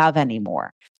typically have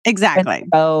anymore. And Exactly.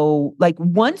 so, like,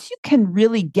 once you can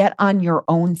really get on your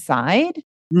own side,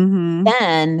 Mhm.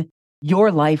 then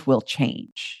your life will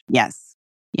change. Yes.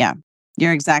 Yeah.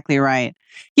 You're exactly right.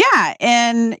 Yeah,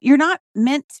 and you're not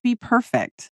meant to be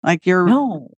perfect. Like you're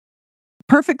No.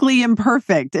 perfectly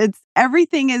imperfect. It's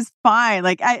everything is fine.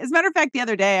 Like as a matter of fact, the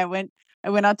other day I went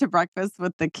out to breakfast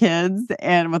with the kids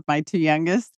and with my two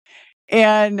youngest.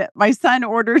 And my son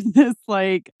ordered this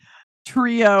like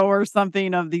trio or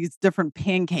something of these different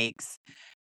pancakes.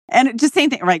 And it just same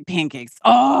thing, right? Pancakes.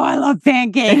 Oh, I love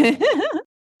pancakes.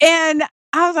 And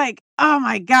I was like, oh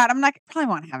my God, I'm not probably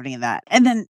won't have any of that. And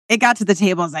then it got to the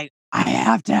table. I was like, I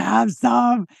have to have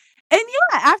some. And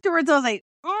yeah, afterwards I was like,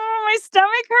 oh, my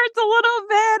stomach hurts a little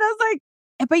bit. I was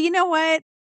like, but you know what?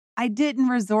 I didn't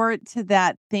resort to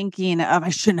that thinking of I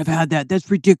shouldn't have had that.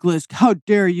 That's ridiculous. How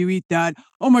dare you eat that?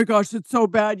 Oh my gosh, it's so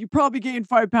bad. You probably gained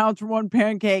 5 pounds from one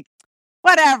pancake.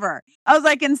 Whatever. I was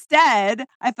like, instead,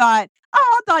 I thought,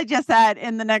 oh, I'll digest that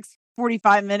in the next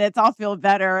 45 minutes. I'll feel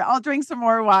better. I'll drink some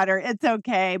more water. It's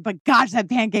okay. But gosh, that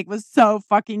pancake was so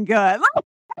fucking good.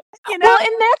 you know, Well,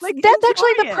 and that's like that's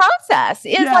actually the enjoy it. process.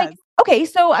 Is like, Yes. okay,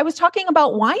 so I was talking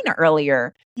about wine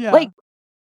earlier. Yeah. Like,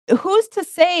 who's to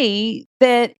say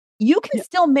that you can Yeah.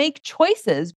 still make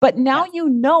choices, but now Yes. you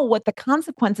know what the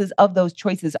consequences of those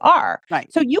choices are.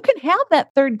 Right. So you can have that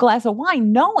third glass of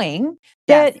wine knowing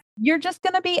Yes. that you're just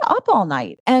going to be up all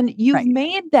night and you've Right.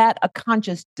 made that a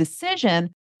conscious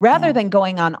decision rather Yeah. than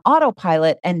going on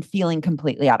autopilot and feeling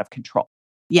completely out of control.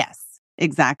 Yes.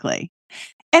 Exactly.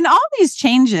 And all these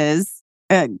changes,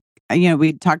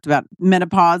 we talked about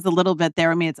menopause a little bit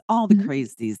there. I mean, it's all the Mhm.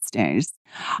 craze these days.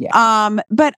 Yeah,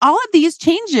 But all of these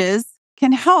changes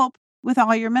can help with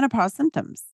all your menopause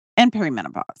symptoms and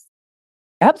perimenopause.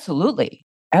 absolutely.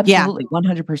 Yeah. Absolutely,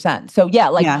 100%. So, yeah,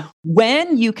 like, Yeah.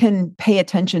 when you can pay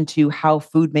attention to how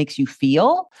food makes you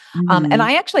feel, and Mhm.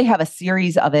 I actually have a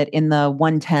series of it in the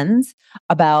 110s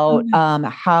about, Okay.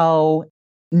 how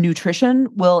nutrition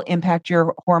will impact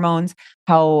your hormones,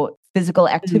 how physical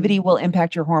Mhm. activity will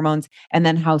impact your hormones, and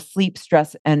then how sleep,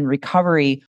 stress, and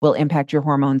recovery will impact your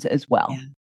hormones as well.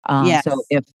 Yeah. So Yes.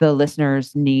 if the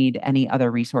listeners need any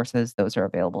other resources, those are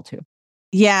available too.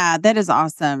 Yeah, that is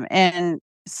awesome, and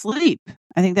sleep.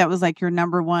 I think that was, like, your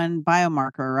number one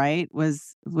biomarker, right?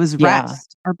 Was Yeah.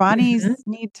 rest. Our bodies Mhm.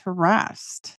 need to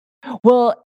rest.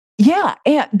 Well, yeah,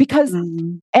 and because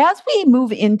Mhm. as we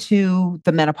move into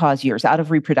the menopause years, out of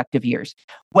reproductive years,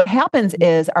 what happens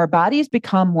is our bodies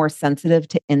become more sensitive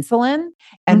to insulin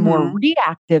and more Mhm.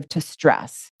 reactive to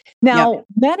stress. Yep. Now,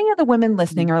 many of the women Mhm.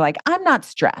 listening are like, I'm not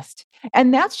stressed.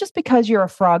 And that's just because you're a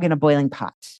frog in a boiling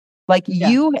pot. Like, Yeah.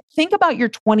 you think about your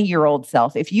 20-year-old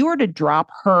self. If you were to drop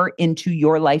her into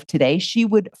your life today, she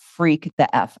would freak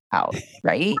the F out,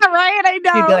 right? Right, I She'd be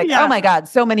know, like, oh yeah. my God,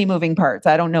 so many moving parts.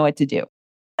 I don't know what to do.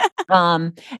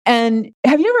 Um, and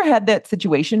have you ever had that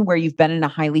situation where you've been in a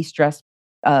highly stressed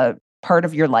uh, part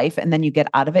of your life and then you get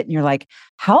out of it and you're like,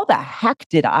 how the heck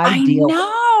did I I deal?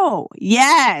 know.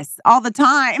 Yes, all the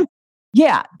time.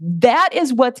 Yeah, that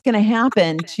is what's going to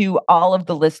happen to all of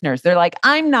the listeners. They're like,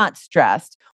 I'm not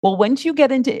stressed. Well, once you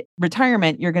get into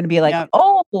retirement, you're going to be like, Yep.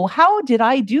 oh, well, how did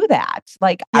I do that?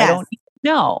 Like, I Yes. don't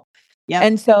even know. Yep.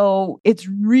 And so it's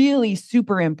really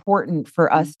super important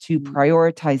for us to Mhm.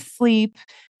 prioritize sleep,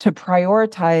 to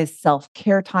prioritize self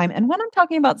care time. And when I'm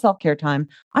talking about self care time,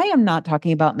 I am not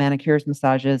talking about manicures,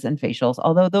 massages, and facials,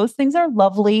 although those things are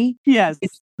lovely. Yes.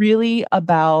 It's really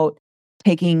about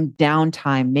taking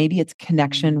downtime. Maybe it's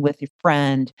connection Mhm. with your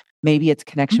friend, maybe it's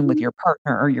connection with Mhm. your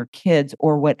partner or your kids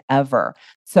or whatever.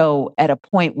 So at a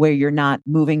point where you're not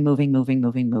moving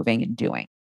and doing.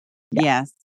 Yeah.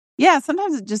 Yes. Yeah,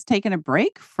 sometimes it's just taking a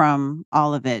break from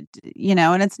all of it,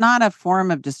 and it's not a form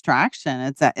of distraction.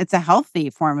 It's a healthy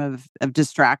form of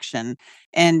distraction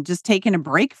and just taking a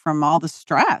break from all the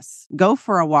stress. Go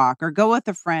for a walk or go with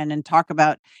a friend and talk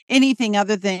about anything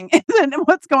other than than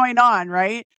what's going on,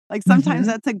 right? Like sometimes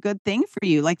Mhm. that's a good thing for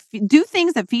you. Like do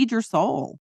things that feed your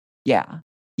soul. Yeah.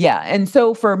 Yeah. And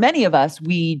so for many of us,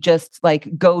 we just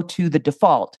like go to the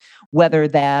default, whether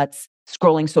that's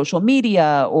scrolling social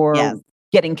media Yes. or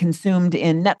getting consumed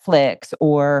in Netflix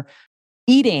or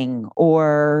eating,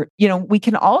 or, we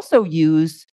can also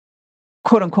use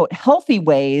quote unquote healthy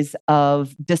ways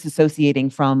of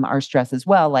disassociating from our stress as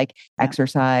well, like Yeah.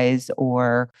 exercise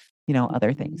or,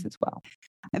 other things Mhm. as well.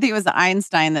 I think it was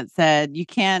Einstein that said you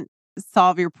can't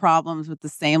solve your problems with the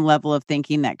same level of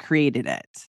thinking that created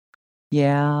it.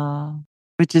 Yeah.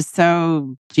 Which is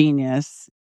so genius.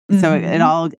 So it Hmm.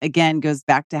 all again goes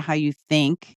back to how you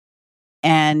think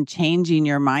and changing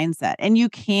your mindset. And you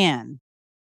can.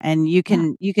 And Yeah.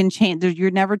 you can change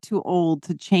you're never too old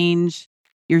to change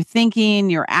your thinking,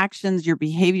 your actions, your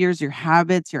behaviors, your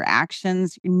habits, your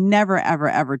actions. You're never, ever,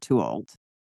 ever too old.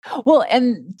 Well,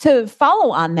 and to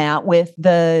follow on that with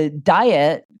the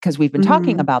diet, because we've been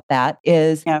talking Mhm. about that,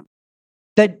 is Yep.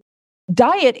 the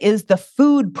diet is the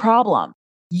food problem.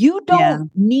 You Yeah.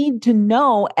 don't need to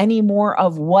know any more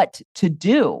of what to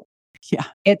do. Yeah.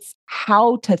 It's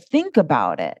how to think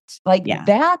about it. Like, Yeah.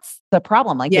 that's the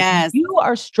problem. Like, if Yes. you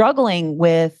are struggling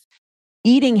with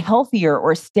eating healthier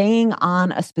or staying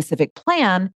on a specific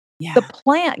plan, the Yeah.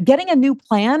 plan, getting a new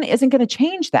plan isn't going to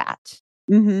change that.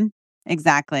 Mhm.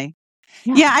 Exactly.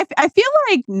 Yeah, Yeah. I feel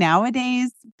like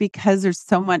nowadays, because there's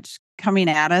so much coming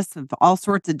at us of all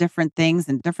sorts of different things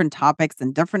and different topics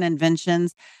and different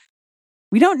inventions,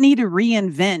 we don't need to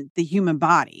reinvent the human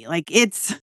body. Like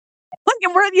it's look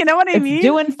at where you know what I It's mean?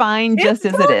 doing fine It's just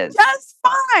as it doing is. just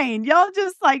fine. Y'all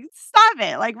just like stop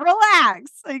it, like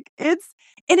relax. Like it's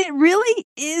and it really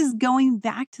is going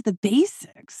back to the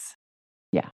basics.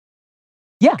 Yeah.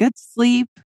 Yeah. Good sleep,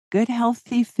 good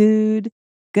healthy food,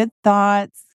 good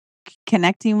thoughts,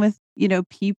 connecting with,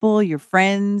 people, your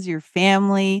friends, your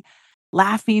family,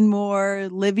 laughing more,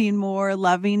 living more,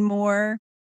 loving more.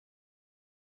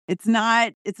 It's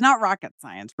not rocket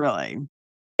science, really.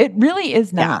 It really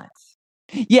is Yeah. not.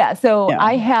 Yeah, so Yeah.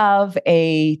 I have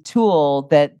a tool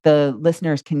that the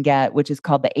listeners can get, which is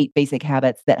called the 8 Basic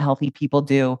Habits That Healthy People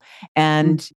Do, Mm,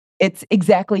 and it's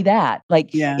exactly that.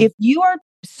 Like, yeah. if you are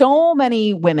so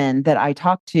many women that I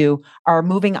talk to are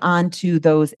moving on to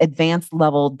those advanced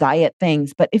level diet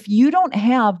things, but if you don't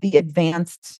have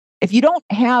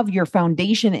your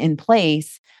foundation in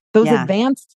place, those Yeah.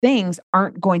 advanced things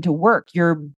aren't going to work.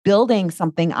 You're building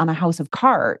something on a house of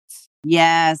cards.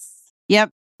 Yes.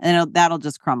 Yep. And that'll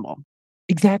just crumble.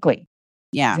 Exactly.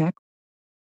 Yeah. Exactly.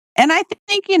 And I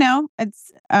think,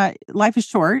 it's life is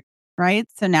short, right?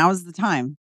 So now is the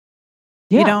time.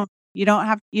 You Yeah, don't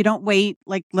you don't wait,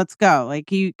 like, let's go. Like,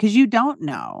 because you don't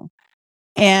know.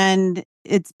 And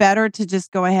it's better to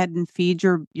just go ahead and feed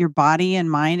your body and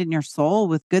mind and your soul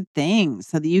with good things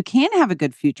so that you can have a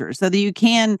good future, so that you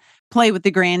can play with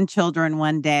the grandchildren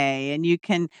one day and you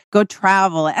can go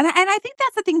travel. And I think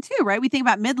that's the thing too, right? We think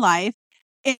about midlife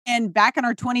and back in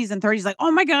our 20s and 30s, like,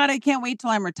 oh my God, I can't wait till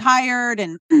I'm retired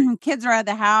and kids are out of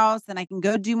the house and I can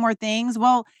go do more things.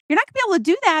 Well, you're not gonna be able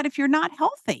to do that if you're not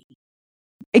healthy.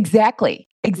 exactly.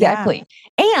 Yeah. Exactly.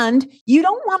 And you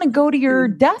don't want to go to your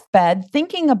Mm. deathbed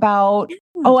thinking about, Yeah.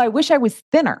 oh, I wish I was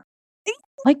thinner.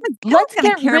 Like, No one's let's gonna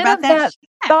get care rid about of that that shit.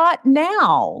 thought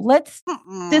now. Let's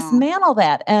Mm-mm. dismantle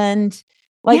that and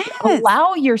like Yes.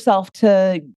 allow yourself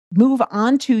to move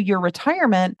on to your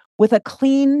retirement with a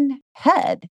clean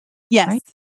head, Yes. right?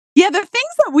 Yeah, the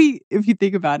things that if you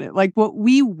think about it, like what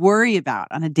we worry about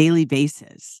on a daily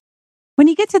basis, when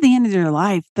you get to the end of your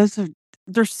life,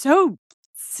 they're so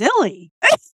silly.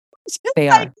 It's just They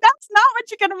like, are. that's not what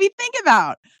you're gonna be thinking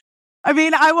about. I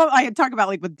mean, I talk about,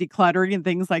 like, with decluttering and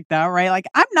things like that, right? Like,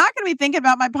 I'm not gonna be thinking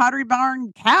about my Pottery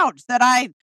Barn couch that I,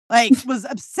 like, was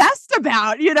obsessed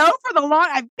about, for the long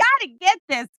I've gotta get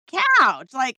this couch.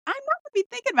 Like, I'm not gonna be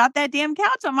thinking about that damn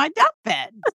couch on my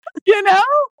deathbed, you know?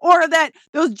 Or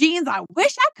those jeans I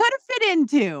wish I could have fit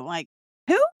into. Like,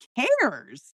 who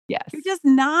cares? Yes. You're just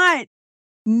not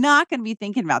gonna be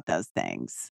thinking about those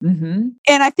things. Mhm.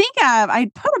 And I think,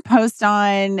 I put a post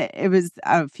on, it was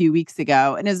a few weeks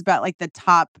ago, and it was about, like, the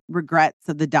top regrets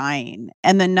of the dying,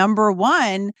 and the number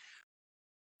 1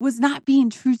 was not being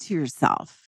true to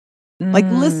yourself. Like,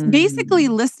 basically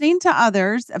Mm. listening to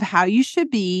others of how you should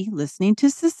be, listening to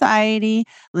society,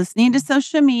 listening to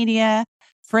social media,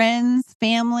 friends,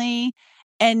 family,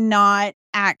 and not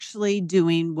actually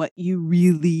doing what you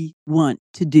really want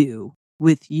to do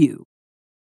with you.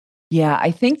 Yeah,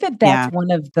 I think that that's Yeah, one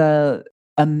of the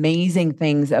amazing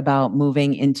things about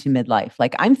moving into midlife.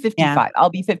 Like, I'm yeah, 55. I'll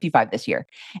be 55 this year,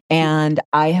 and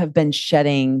I have been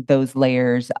shedding those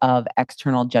layers of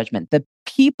external judgment. The yeah,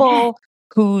 people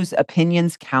whose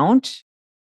opinions count,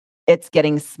 it's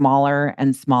getting smaller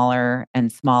and smaller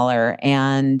and smaller,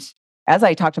 and as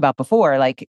I talked about before,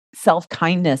 like,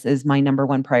 self-kindness is my number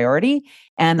 1 priority,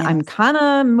 and I'm yes,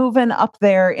 kinda moving up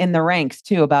there in the ranks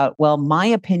too about, well, my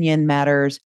opinion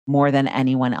matters more than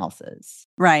anyone else's.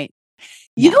 right.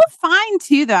 You'll Yeah. find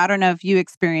too, though, I don't know if you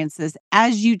experience this,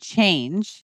 as you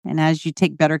change and as you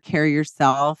take better care of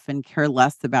yourself and care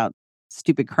less about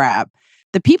stupid crap,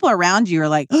 the people around you are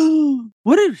like, "Oh,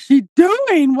 what is she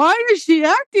doing? Why is she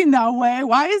acting that way?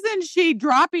 Why isn't she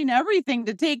dropping everything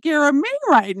to take care of me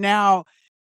right now?"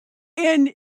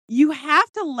 And you have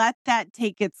to let that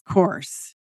take its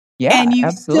course. Yeah, And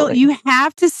absolutely. you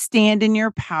have to stand in your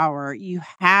power. You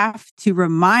have to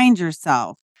remind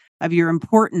yourself of your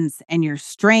importance and your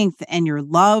strength and your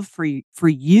love for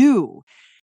you.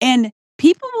 And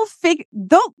people will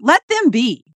they'll let them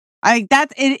be.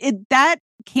 That's that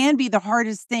can be the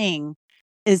hardest thing,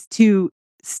 is to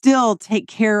still take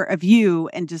care of you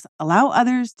and just allow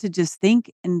others to just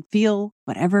think and feel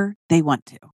whatever they want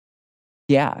to.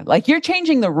 Yeah, like, you're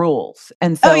changing the rules,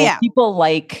 and Oh so yeah. people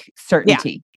like Yeah.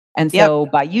 certainty, and Yep. so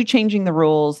by you changing the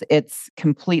rules, it's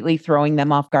completely throwing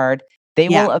them off guard. They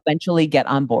Yeah. will eventually get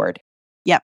on board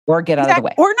Yep. or get out of the Exact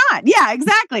way. or not. Yeah,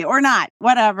 exactly. Or not.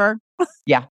 Whatever.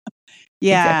 Yeah, exactly.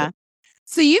 Yeah.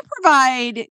 So you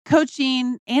provide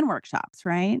coaching and workshops,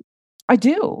 right? I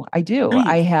do, I do. I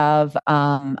Nice. have,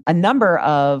 a number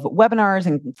of webinars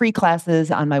and free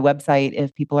classes on my website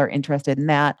if people are interested in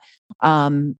that.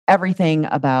 Everything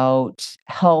about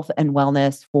health and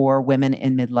wellness for women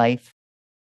in midlife.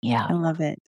 Yeah. I love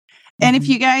it. And if Mhm.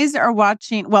 you guys are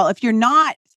watching, well, if you're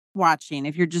not watching,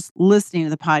 if you're just listening to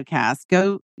the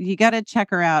podcast, you got to check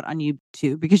her out on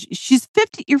YouTube because she's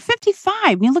 50, you're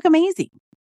 55 and you look amazing.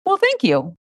 Well, thank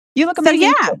you. You look So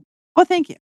amazing yeah. too. Well, thank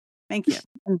you. Thank you.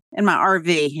 In my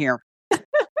RV here.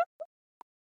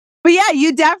 But yeah,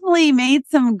 you definitely made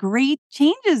some great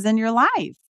changes in your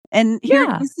life. And here,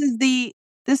 Yeah.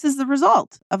 this is the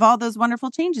result of all those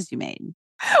wonderful changes you made.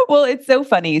 Well, it's so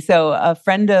funny. So a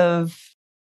friend of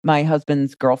my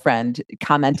husband's girlfriend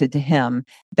commented to him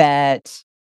that,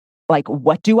 like,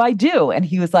 "What do I do?" And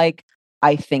he was like,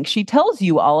 "I think she tells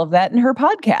you all of that in her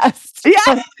podcast.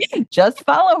 Yeah. Like, just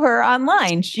follow her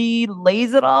online. She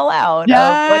lays it all out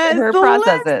of what Just her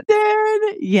process is."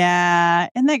 listen. Yeah.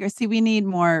 And see, we need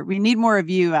more of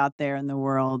you out there in the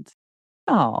world.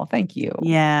 Oh, thank you.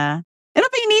 Yeah. It'll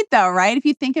be neat though, right? If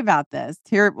you think about this.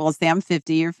 Here, well, say I'm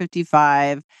 50 or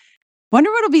 55. Wonder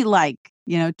what it'll be like,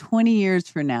 20 years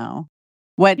from now.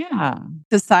 what Yeah.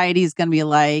 society is going to be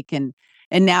like. And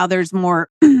now there's more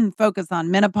focus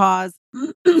on menopause.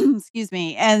 Excuse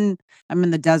me. And I'm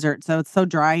in the desert, so it's so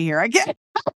dry here. I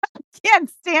can't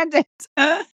stand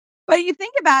it. But you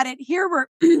think about it, here we're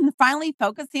finally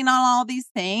focusing on all these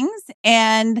things,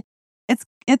 and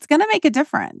it's going to make a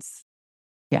difference.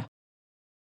 Yeah.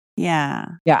 Yeah.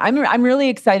 Yeah. I'm really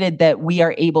excited that we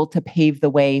are able to pave the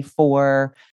way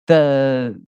for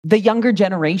the younger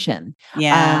generation.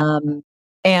 Yeah.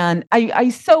 And I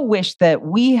so wish that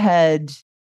we had,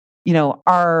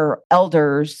 our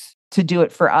elders to do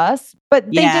it for us, but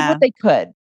they did Yeah. what they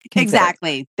could consider.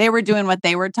 Exactly. They were doing what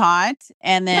they were taught,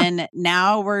 and Yeah, then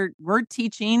now we're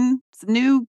teaching some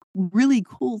new really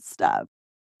cool stuff.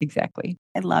 exactly.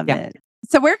 I love Yeah. it.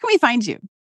 So where can we find you?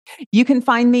 You can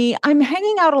find me, I'm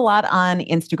hanging out a lot on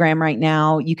Instagram right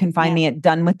now. You can find Yeah. me at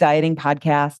Done with Dieting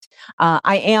Podcast.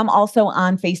 I am also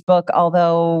on Facebook,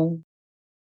 although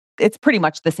it's pretty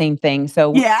much the same thing.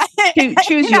 So Yeah.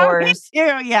 choose Me yours.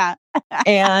 too. Yeah.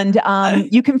 And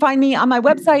you can find me on my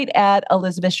website at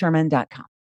elizabethsherman.com.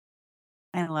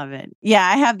 I love it. Yeah,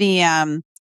 I have the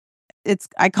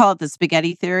I call it the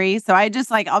spaghetti theory. So I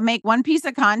just like I'll make one piece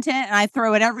of content and I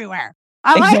throw it everywhere.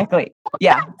 I'm like, Exactly.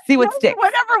 Yeah. See what sticks.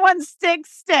 whatever one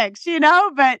sticks,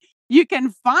 but you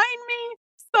can find me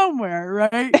somewhere,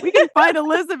 right? We can find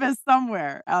Elizabeth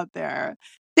somewhere out there.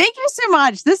 Thank you so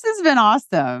much. This has been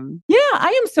awesome. Yeah.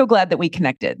 I am so glad that we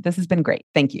connected. This has been great.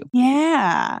 Thank you.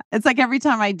 Yeah. It's like every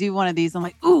time I do one of these, I'm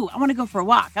like, ooh, I want to go for a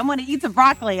walk. I want to eat some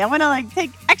broccoli. I want to like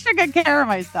take extra good care of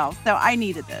myself. So I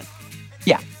needed this.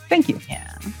 Yeah. Thank you.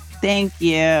 Yeah. Thank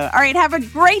you. All right. Have a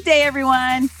great day,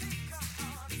 everyone.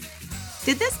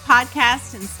 Did this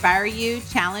podcast inspire you,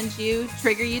 challenge you,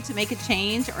 trigger you to make a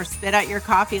change, or spit out your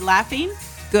coffee laughing?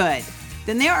 Good.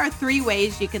 Then there are 3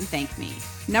 ways you can thank me.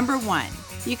 Number 1,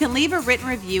 you can leave a written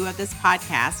review of this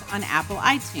podcast on Apple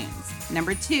iTunes.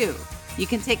 Number 2, you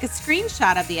can take a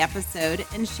screenshot of the episode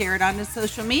and share it onto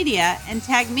social media and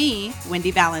tag me, Wendy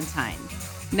Valentine.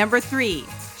 Number 3,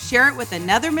 share it with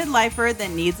another midlifer that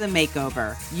needs a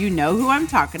makeover. You know who I'm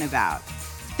talking about.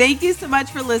 Thank you so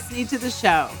much for listening to the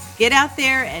show. Get out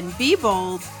there and be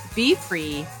bold, be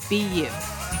free, be you.